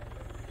 вот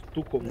в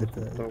ту комнату.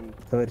 Там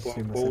товарищ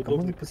Римас, а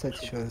кому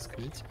написать еще раз,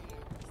 скажите?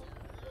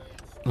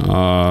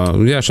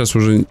 Я сейчас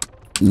уже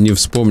не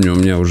вспомню, у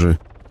меня уже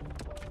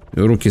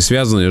руки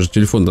связаны, я же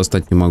телефон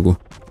достать не могу.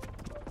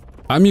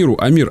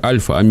 Амир,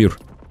 Альфа, Амир.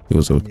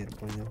 Его зовут. Амир,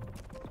 понял.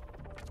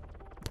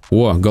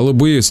 О,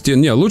 голубые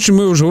стены. Не, лучше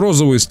мы уже в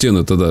розовые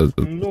стены тогда.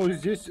 Ну,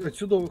 здесь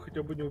отсюда вы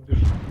хотя бы не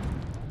убежите.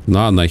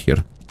 На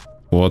нахер.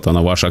 Вот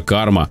она, ваша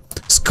карма.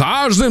 С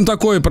каждым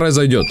такое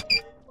произойдет.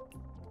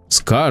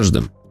 С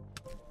каждым.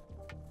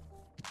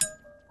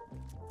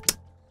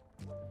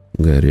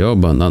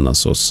 Грёба на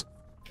насос.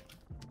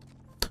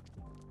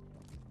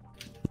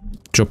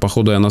 Чё,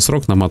 походу я на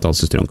срок намотал,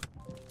 сестренка?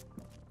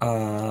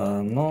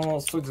 Но,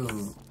 судя...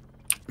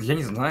 Я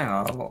не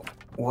знаю,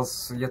 у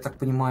вас, я так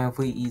понимаю,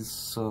 вы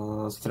из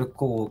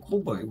стрелкового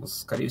клуба, и у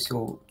вас, скорее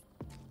всего,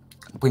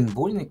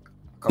 пейнтбольный?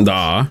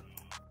 Да.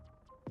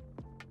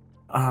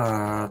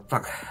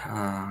 Так,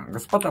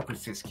 господа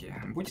полицейские,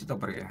 будьте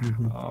добры.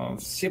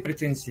 Все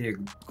претензии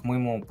к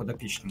моему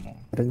подопечному.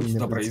 Будьте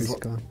добры. Алло,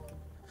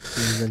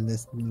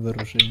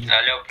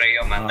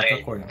 прием, Андрей.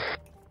 Какой?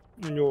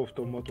 У него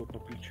автомат тут на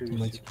плече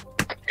висит.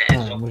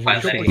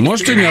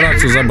 Можете мне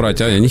рацию забрать,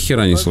 а? Я ни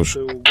хера не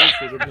слышу.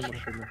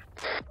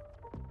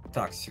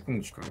 Так,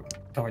 секундочку.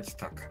 Давайте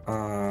так.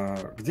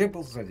 Где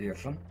был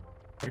задержан?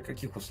 При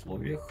каких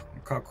условиях?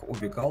 Как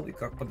убегал и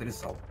как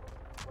подрезал?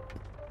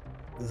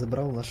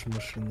 Забрал нашу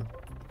машину.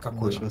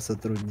 Какую? Нашего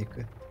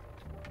сотрудника.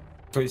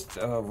 То есть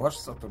ваш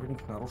сотрудник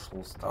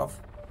нарушил устав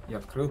и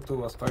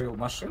открытую оставил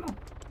машину?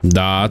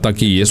 Да,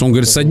 так и есть. Он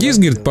говорит, садись,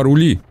 говорит,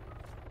 порули.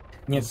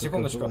 Нет,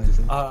 секундочку.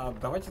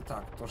 Давайте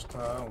так. То, что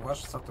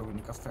ваш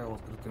сотрудник оставил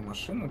открытую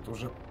машину, это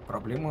уже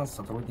проблема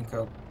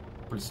сотрудника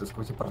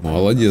полицейского департамента.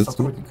 Молодец.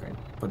 Сотрудника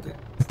ПД.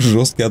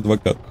 Жесткий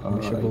адвокат.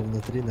 Еще был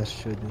внутри наш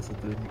еще один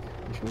сотрудник.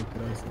 Еще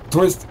украсил.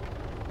 То есть,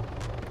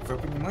 вы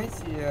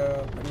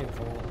понимаете, бред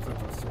вот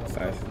этого всего?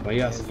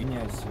 Я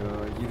извиняюсь,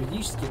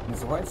 юридически это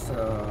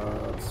называется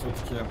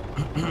все-таки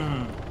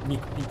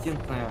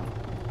некомпетентная...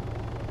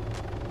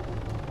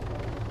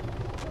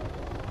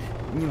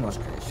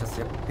 Немножко, сейчас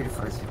я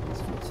перефразирую,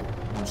 извините,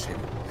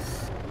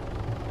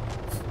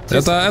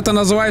 Это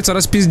называется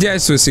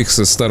распиздяйство с их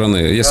стороны,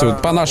 если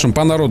вот по-нашему,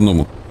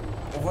 по-народному.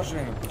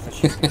 Уважаемый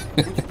подзащитник,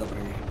 будьте добры,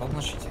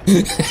 помолчите.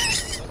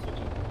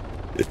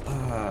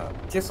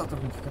 Те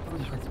сотрудники,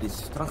 которые находились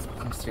в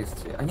транспортном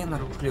средстве, они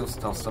нарушили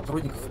устав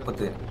сотрудников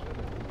ПД.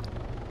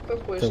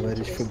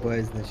 Товарищ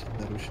Фубай, значит,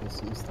 нарушил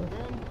устав.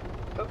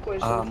 Какой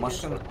же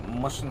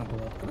машина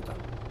была открыта?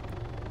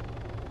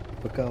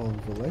 Пока он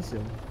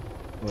вылазил,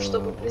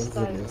 чтобы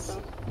представиться.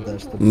 Да,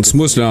 чтобы... В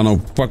смысле, она,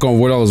 пока он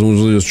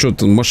валялся,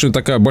 что-то, машина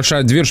такая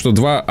большая дверь, что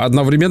два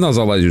одновременно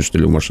залазишь, что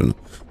ли, в машину?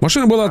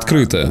 Машина была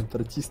открытая.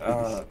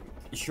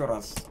 Еще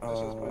раз.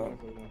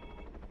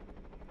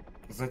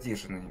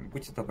 Задержанные,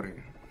 будьте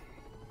добры,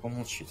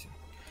 помолчите.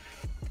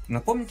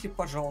 Напомните,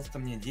 пожалуйста,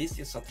 мне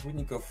действия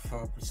сотрудников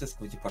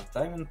полицейского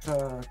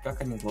департамента,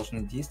 как они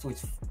должны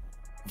действовать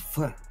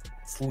в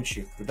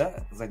случаях, когда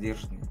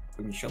задержанный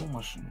помещен в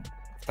машину.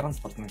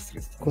 Транспортное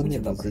средство. Он не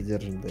был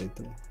задержан до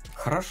этого.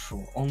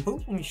 Хорошо. Он был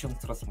помещен в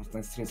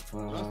транспортное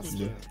средство?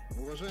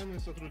 Уважаемые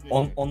сотрудники.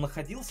 Он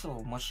находился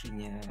в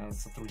машине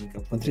сотрудника?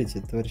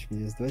 Смотрите, товарищ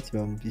министр, давайте я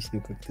вам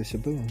объясню, как это все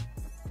было.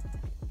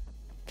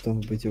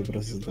 Потом вы будете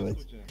вопросы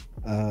задавать.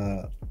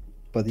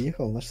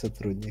 Подъехал наш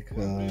сотрудник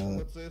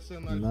на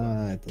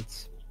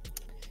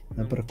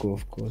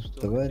парковку.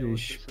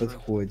 Товарищ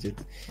подходит,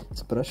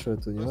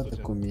 спрашивает у него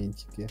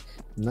документики.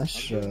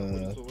 Наш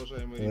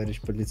товарищ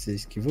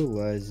полицейский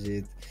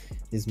вылазит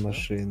из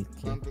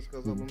машинки,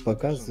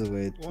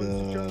 показывает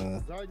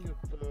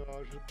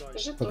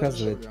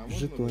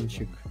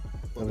жетончик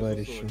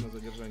товарищу.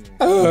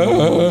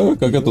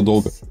 Как это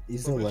долго? И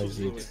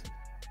залазит.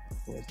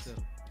 Вот.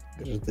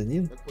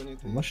 Гражданин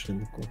в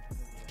машинку.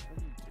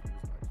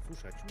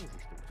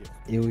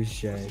 И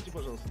уезжает.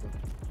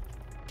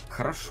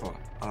 Хорошо.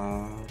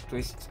 То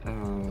есть...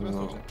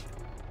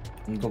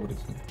 Добрый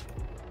день.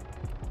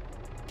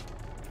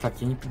 Так,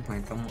 я не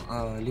понимаю, там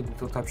либо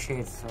кто-то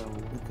общается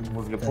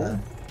возле пола?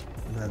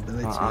 Да,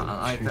 давайте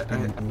чуть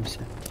повернемся.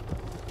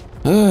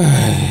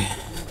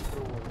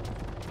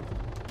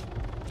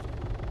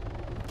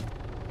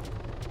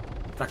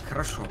 Так,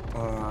 хорошо.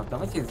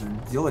 Давайте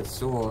делать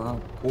все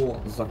по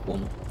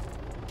закону.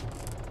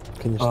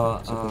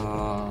 Конечно.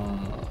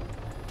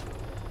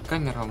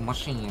 Камера в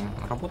машине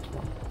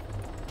работала?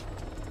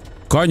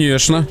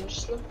 Конечно.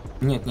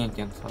 Нет.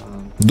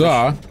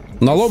 Да,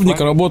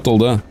 налобник работал,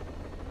 да.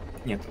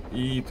 Нет,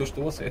 и то,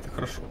 что у вас, это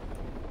хорошо.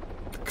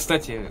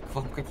 Кстати, к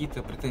вам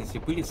какие-то претензии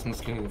были, в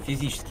смысле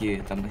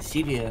физические, там,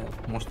 насилие,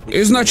 может быть?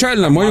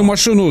 Изначально мою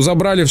машину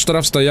забрали в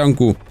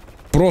штрафстоянку.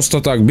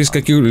 Просто так, без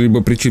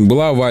каких-либо причин.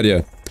 Была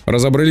авария.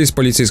 Разобрались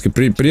полицейские.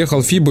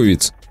 Приехал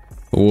фибовец.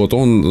 Вот,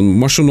 он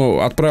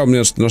машину отправил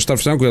мне на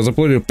штрафстоянку, я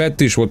заплатил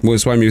 5000, вот мы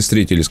с вами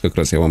встретились, как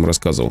раз я вам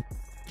рассказывал.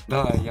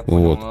 Да, я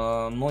понял, вот.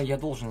 Но я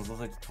должен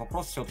задать этот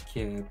вопрос, все-таки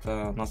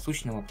это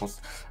насущный вопрос.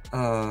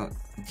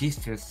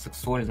 Действия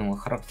сексуального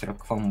характера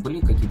к вам были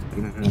какие-то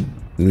применения?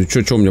 Ну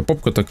чё, у меня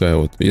попка такая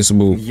вот, если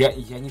бы... Я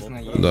не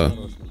знаю, да.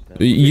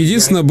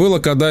 Единственное было,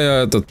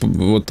 когда я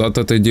вот от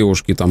этой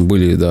девушки там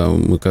были, да,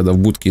 мы когда в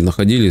будке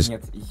находились.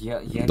 Нет,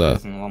 я да.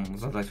 обязан вам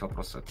задать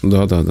вопрос.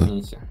 Да.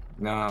 Извините.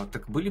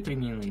 Так были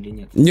применены или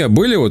нет? Не,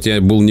 были, вот я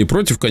был не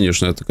против,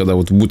 конечно, это когда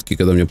вот в будке,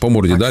 когда мне по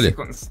морде дали.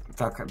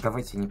 Так,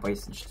 давайте не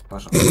поясните,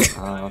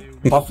 пожалуйста.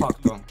 По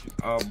факту,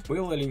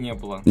 было или не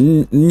было?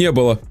 Не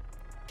было.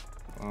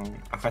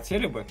 А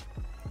хотели бы?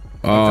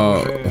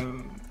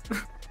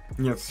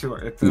 Нет, все,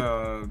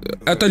 это...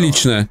 Это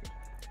личное.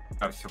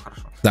 Да, все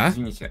хорошо. Да?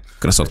 Извините.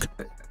 Красотка.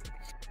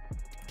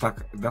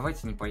 Так,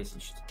 давайте не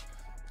поясничать.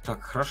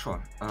 Так,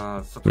 хорошо.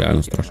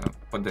 Реально страшно.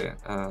 ПД,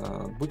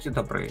 будьте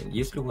добры,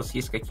 если у вас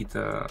есть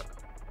какие-то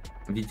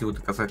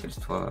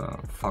видеодоказательства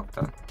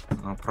факта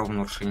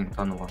правонарушения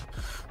данного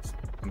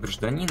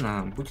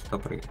гражданина, будьте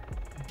добры,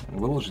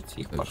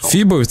 выложите их, пожалуйста.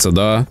 Фибовица,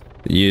 да,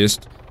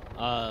 есть.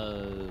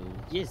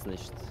 Есть,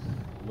 значит,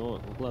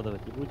 но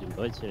укладывать не будем.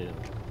 Давайте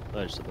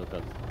дальше,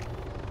 адвокат.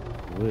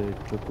 Вы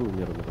какую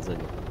меру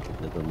наказания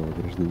для данного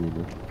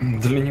гражданина?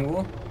 Для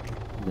него?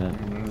 Да.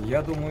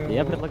 Я думаю...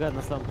 Я предлагаю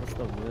на самом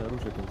простом. Мы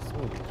оружие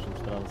конфискуем, пишем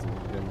штраф за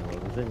нелегальное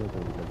вооружение,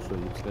 там небольшой,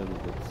 и пускай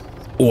будет...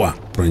 О,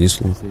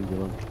 пронесло.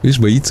 Видишь,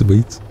 боится.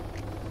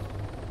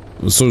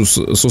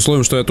 С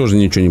условием, что я тоже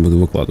ничего не буду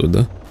выкладывать,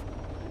 да?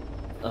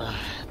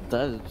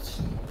 Да,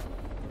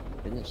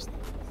 конечно.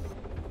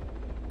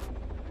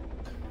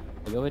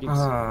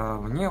 Договоримся.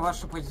 Мне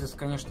ваша позиция,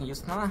 конечно,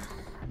 ясна,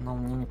 но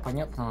мне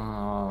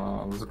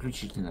непонятна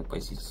заключительная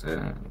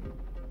позиция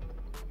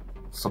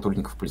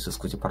сотрудников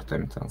полицейского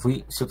департамента.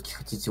 Вы все-таки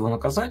хотите его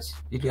наказать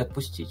или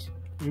отпустить?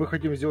 Мы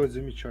хотим сделать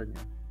замечание,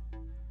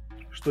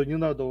 что не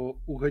надо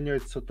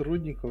угонять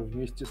сотрудников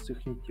вместе с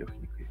их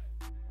техникой.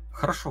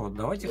 Хорошо,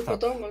 давайте так.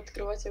 Потом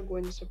открывать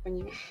огонь уже по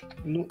ним.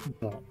 Ну,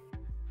 да.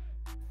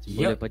 Тем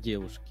более по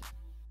девушке.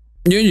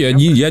 Я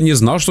не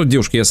знал, что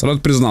девушки, я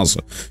сразу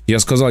признался. Я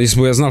сказал, если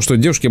бы я знал, что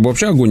девушки, я бы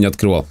вообще огонь не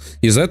открывал.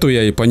 Из-за этого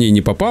я и по ней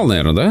не попал,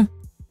 наверное, да?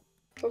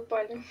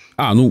 Попали.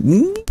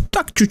 Ну,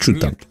 так, чуть-чуть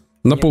там.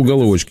 На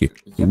полголовочки.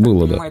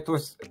 Было, да. То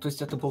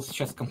есть это был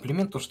сейчас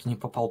комплимент, то, что не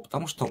попал,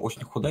 потому что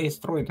очень худая и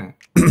стройная.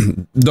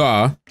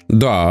 Да,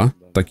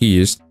 так и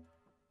есть.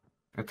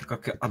 Это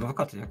как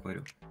адвокат, я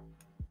говорю.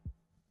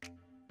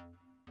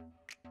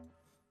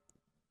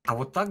 А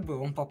вот так бы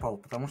он попал,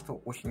 потому что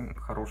очень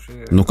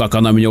хорошие... Ну как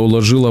она меня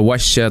уложила,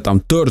 вообще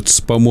там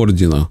торц по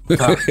мордину.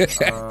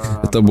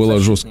 Это было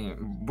жестко.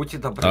 Будьте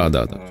добры.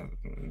 Да.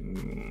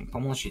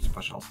 Помолчите,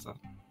 пожалуйста.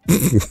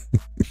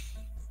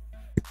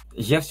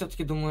 Я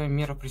все-таки думаю,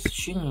 мера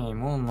пресечения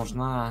ему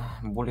нужна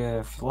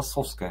более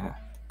философская.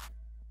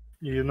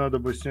 И надо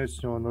бы снять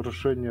с него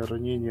нарушение,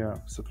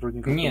 ранения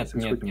сотрудников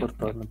полицейского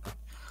департамента.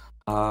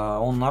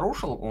 Он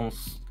нарушил?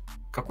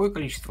 Какое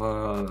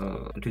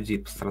количество людей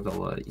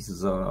пострадало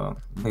из-за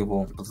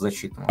боевого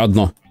подзащитного?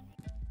 Одно.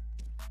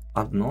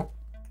 Одно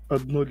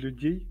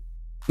людей?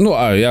 Ну,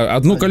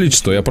 одно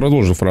количество, я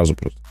продолжу фразу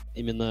просто.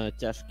 Именно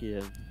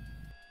тяжкие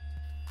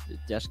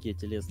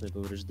телесные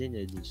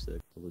повреждения один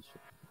человек получил.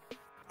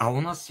 А у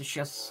нас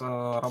сейчас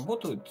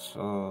работают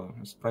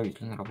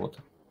исправительные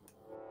работы?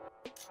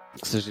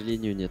 К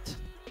сожалению, нет.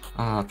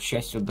 К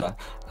счастью, да.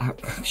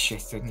 К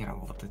счастью, не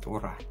работает,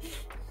 ура.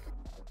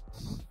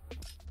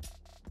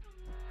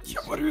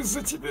 Я борюсь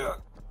за тебя.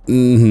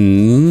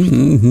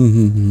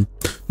 Ну,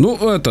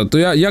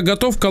 я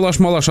готов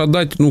калаш-малаш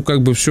отдать, ну,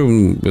 как бы все,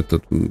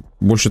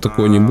 больше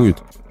такого не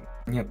будет.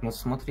 Нет, ну,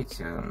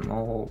 смотрите,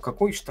 ну,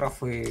 какой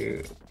штраф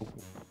и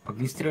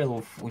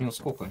огнестрелов у него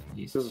сколько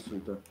есть?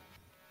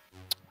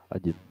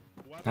 Один.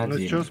 Но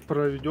сейчас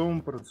проведем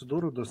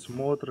процедуру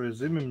досмотра,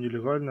 изымем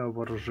нелегальное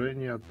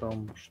вооружение,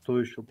 там, что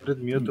еще,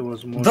 предметы,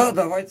 возможно. Да,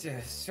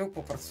 давайте, все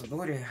по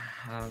процедуре.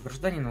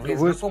 Гражданин,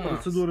 вы с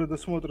процедурой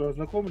досмотра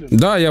ознакомлены?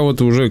 Да, я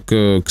вот уже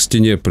к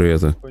стене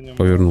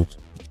повернулся.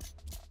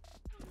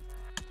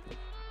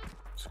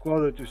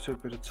 Складывайте все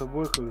перед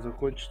собой, как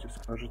закончите,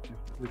 скажете.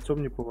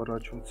 Лицом не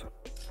поворачиваться.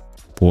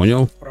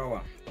 Понял.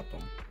 Справа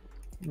потом.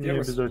 Не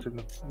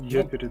обязательно,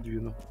 я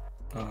передвину.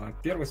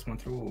 Первый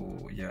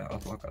смотрю, я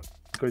адвокат.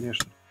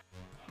 Конечно.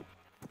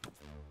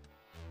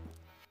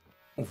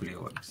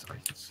 Влево, без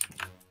разницы.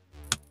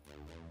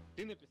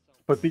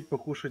 Попить,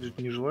 покушать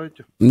не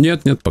желаете?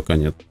 Нет, пока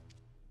нет.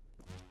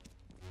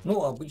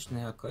 Ну,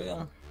 обычный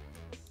АКЛ.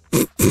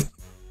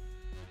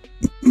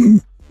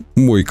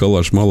 Мой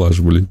калаш-малаш,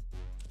 блин.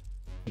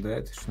 Да,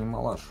 это ж не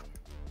малаш.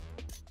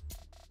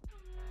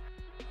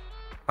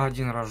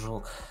 Один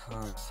рожок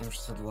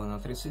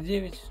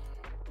 7,62/39.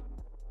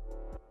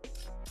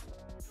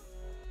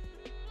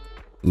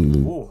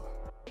 О,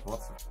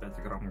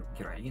 25 грамм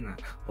героина.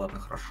 Ладно,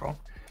 хорошо.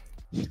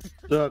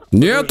 Так,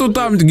 нету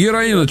там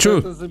героина, чё?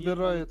 Это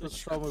забирает тот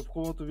самый в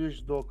комнату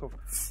вещдоков.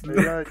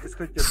 Я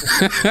дискотеку.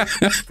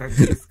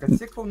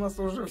 Дискотека у нас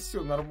уже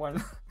все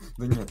нормально.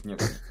 Да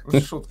нет.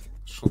 Шутки.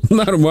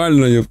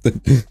 Нормально, ёпта.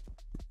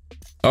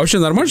 А вообще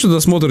нормально, что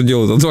досмотр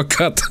делает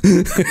адвокат?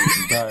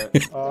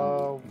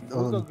 Да.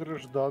 Вы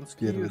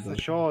гражданский.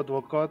 Сначала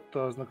адвокат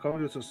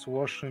ознакомится с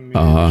вашими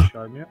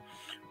вещами.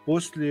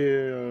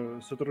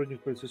 После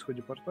сотрудник полицейского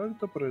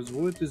департамента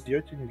производит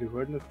изъятие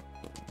нелегальных.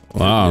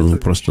 Ну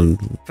просто...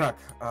 Так,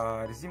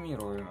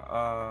 резюмирую.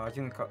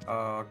 1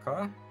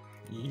 К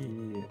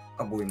и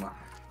обойма.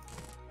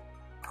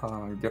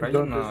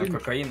 Героин, Да,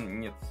 кокаин,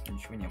 нет,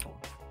 ничего не было.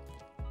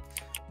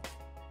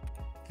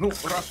 Ну,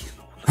 раз...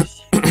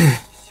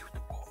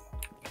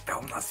 Да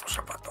у нас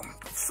уже потом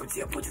в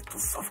суде будет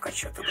тусовка,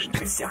 что ты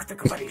при всех ты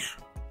говоришь.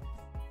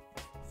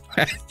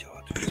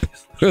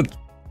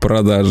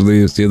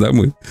 Продажные все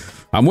домы.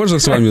 А можно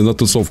с вами на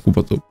тусовку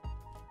потом?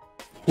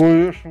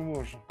 Конечно,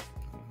 можно.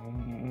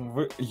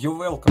 You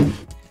welcome.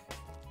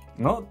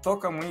 Но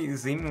только мы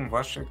заимем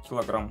ваши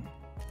килограмм.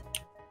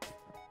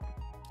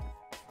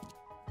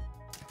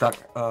 Так,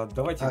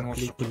 давайте...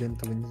 клейку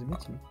ленту вы не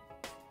заметили?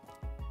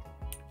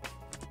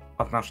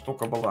 Одна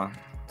штука была.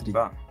 3.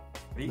 Да.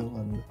 Да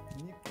ладно.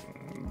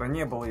 Да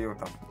не было ее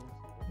там.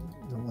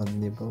 Да ладно,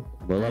 не было.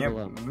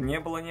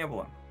 Не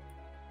было.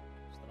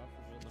 Штраф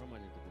уже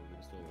нормально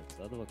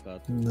вырисовывается.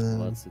 Адвокат Да.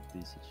 20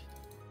 тысяч.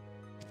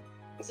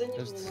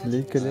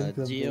 Клейка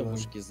лента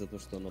девушке за то,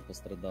 что она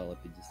пострадала,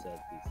 50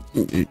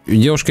 тысяч.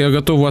 Девушка, я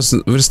готов вас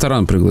в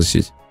ресторан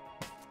пригласить.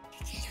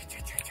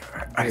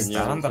 А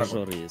ресторан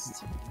дорогой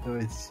есть.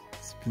 Давайте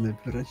спиной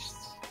поворачивайтесь.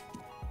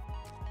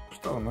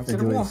 Что, на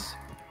тюрьму?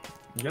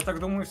 Я так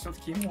думаю,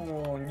 все-таки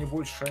ему не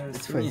больше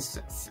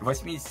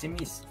 80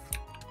 месяцев.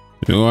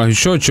 А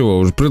еще чего?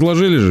 Уже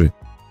предложили же.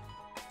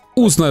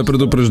 Устное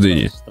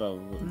предупреждение.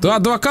 Да,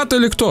 адвокат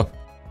или кто?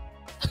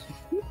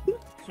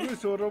 В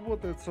смысле, он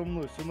работает со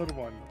мной, все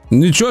нормально.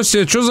 Ничего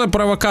себе, что за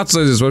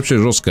провокация здесь вообще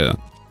жесткая?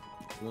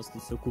 У нас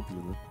тут все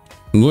куплено.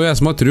 Ну, я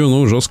смотрю,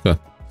 ну, жестко.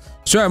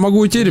 Все, я могу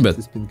уйти, ребят?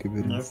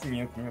 Нет.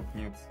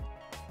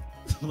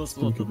 У нас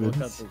вот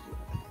адвокат уже.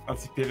 А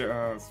теперь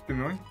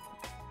спиной?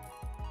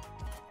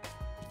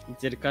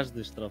 Теперь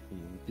каждый штраф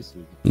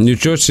выписывает.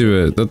 Ничего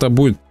себе, это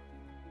будет...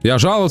 Я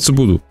жаловаться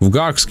буду в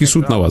Гаагский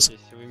суд на вас.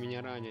 Если вы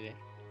меня ранили.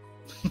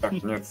 Так,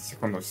 нет,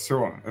 секунду,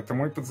 все, это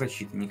мой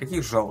подзащитный,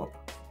 никаких жалоб.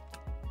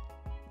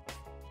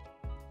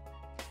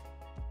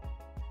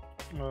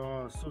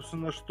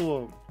 Собственно,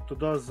 что?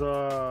 Туда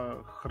за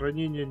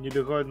хранение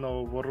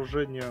нелегального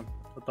вооружения,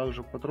 а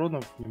также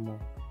патронов к нему,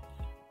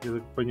 я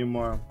так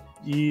понимаю,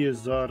 и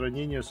за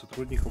ранение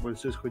сотрудника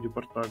полицейского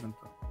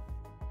департамента.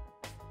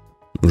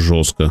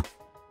 Жестко.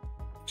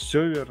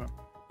 Все верно?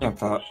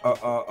 Нет,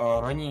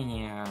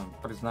 ранение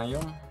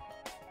признаем.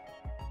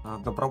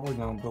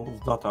 Добровольно было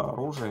сдато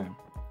оружие.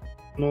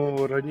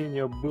 Но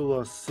ранение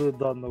было с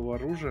данного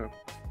оружия,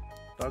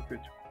 так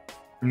ведь?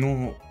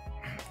 Ну,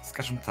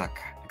 скажем так,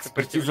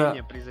 экспертиза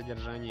При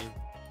задержании.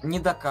 не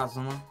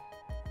доказано.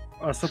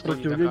 А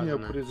сопротивление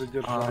при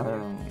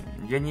задержании?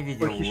 Я не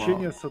видел.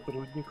 Похищение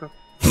сотрудника?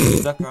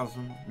 Не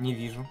доказано, не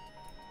вижу.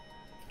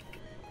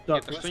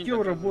 Так, вы с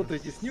кем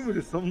работаете? С ним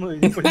или со мной?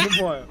 Я не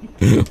понимаю.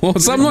 Он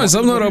со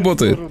мной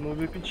работает. У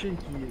меня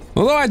печеньки есть.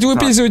 Ну давайте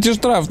выписывайте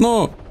штраф,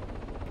 ну.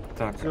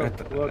 Так,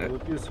 ладно,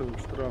 выписываем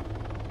штраф.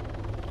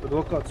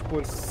 Адвокат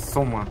сколько?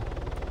 Сумма.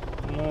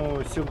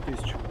 Ну,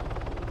 7000.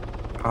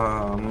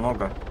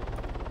 Много.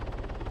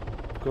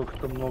 Как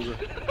это много?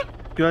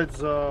 5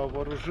 за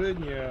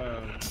вооружение,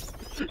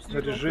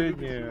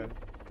 снаряжение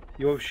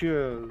и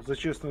вообще, за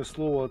честное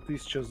слово,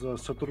 1000 за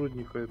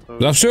сотрудника. Это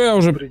Да все, я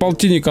уже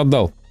полтинник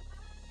отдал.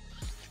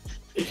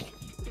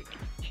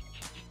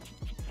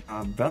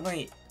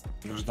 Данный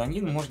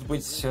гражданин может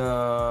быть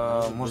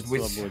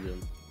свободен.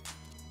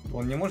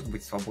 Он не может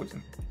быть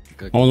свободен.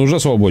 Он уже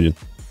свободен.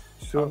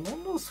 Все.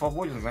 Ну,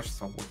 свободен, значит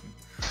свободен.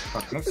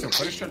 Так, ну все,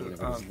 порешили.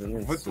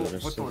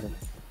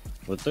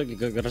 В итоге,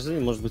 как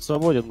гражданин может быть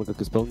свободен, мы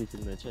как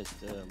исполнительная часть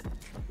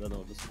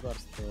данного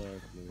государства.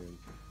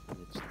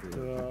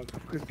 Так,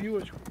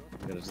 копилочку.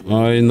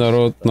 Ай,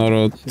 народ.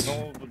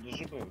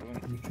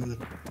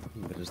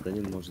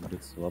 Гражданин может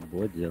быть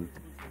свободен.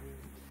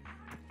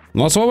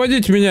 Ну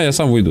освободите меня, я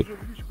сам выйду.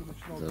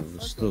 Да вы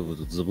что, вы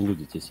тут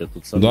заблудитесь, я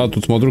тут сам... Да,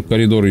 тут смотрю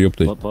коридор,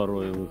 ёпты. По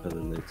порой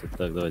выходы найти.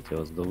 Так, давайте я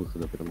вас до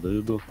выхода прям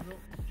доведу.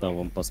 Там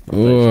вам паспорт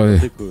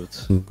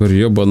тыкают.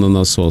 Гребаный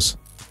насос.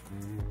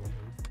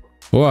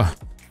 О,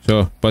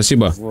 все,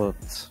 спасибо. Вот,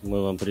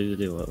 мы вам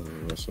привели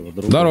вашего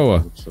друга.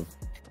 Здорово.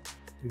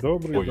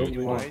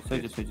 Добрый.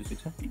 Стойте.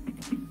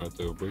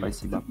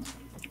 Спасибо.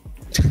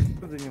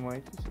 Чем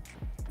занимаетесь?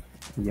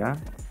 Я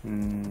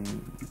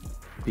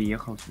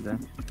приехал сюда.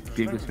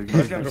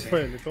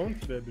 Рафаэль, это он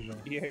тебя обижал?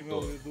 Я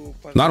имел в виду...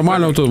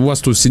 Нормально, у вас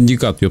тут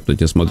синдикат, ёпта,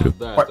 я смотрю.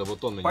 Да, это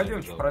вот он меня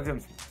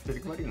Пойдемте,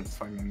 переговорим с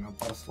вами на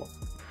пару слов.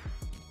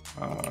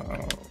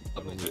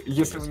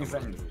 Если вы не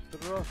заняты.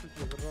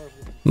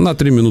 На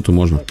 3 минуты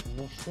можно.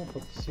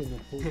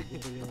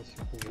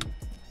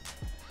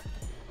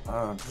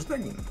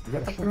 Гражданин, я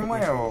так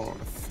понимаю,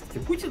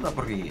 будьте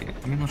добры,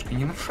 немножко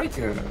не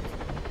нарушайте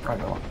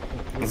правила,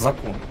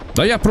 закон.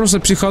 Да я просто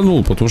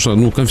психанул, потому что,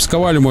 ну,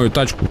 конфисковали мою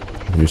тачку,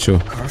 и все.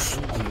 Хорошо,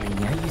 у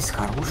меня есть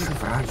хороший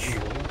врач.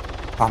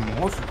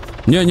 Поможет?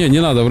 Не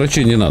надо,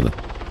 врачей не надо.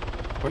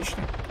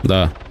 Точно?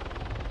 Да.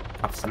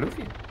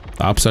 Абсолютно?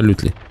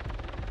 Абсолютно.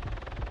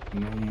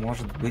 Ну,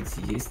 может быть,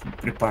 есть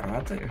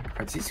препараты?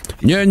 Хотите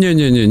купить?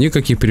 Не-не-не-не,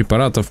 никаких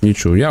препаратов,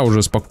 ничего. Я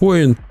уже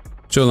спокоен,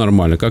 все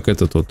нормально. Как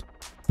это тут?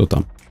 Кто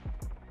там?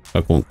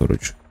 Как он,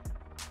 короче.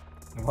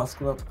 Вас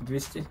куда-то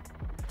подвезти?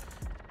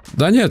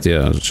 Да нет,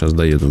 я сейчас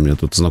доеду, у меня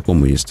тут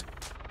знакомый есть.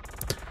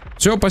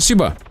 Все,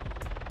 спасибо.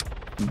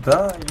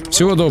 Да.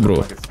 Всего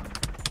доброго.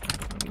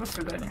 До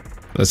свидания.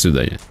 До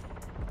свидания.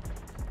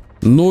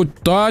 Ну,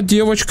 та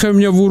девочка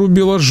меня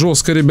вырубила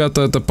жестко,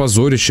 ребята, это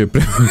позорище.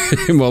 Прям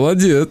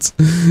молодец.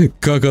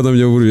 Как она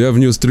меня вырубила? Я в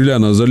нее стреляю,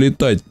 она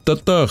залетать.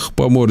 Татах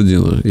по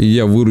мордину. И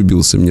я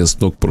вырубился, меня с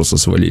ног просто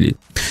свалили.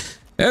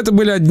 Это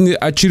были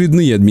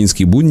очередные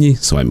админские будни.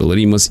 С вами был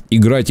Римас.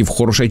 Играйте в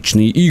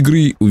хорошечные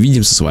игры.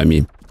 Увидимся с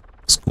вами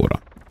скоро.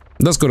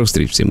 До скорых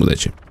встреч. Всем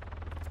удачи.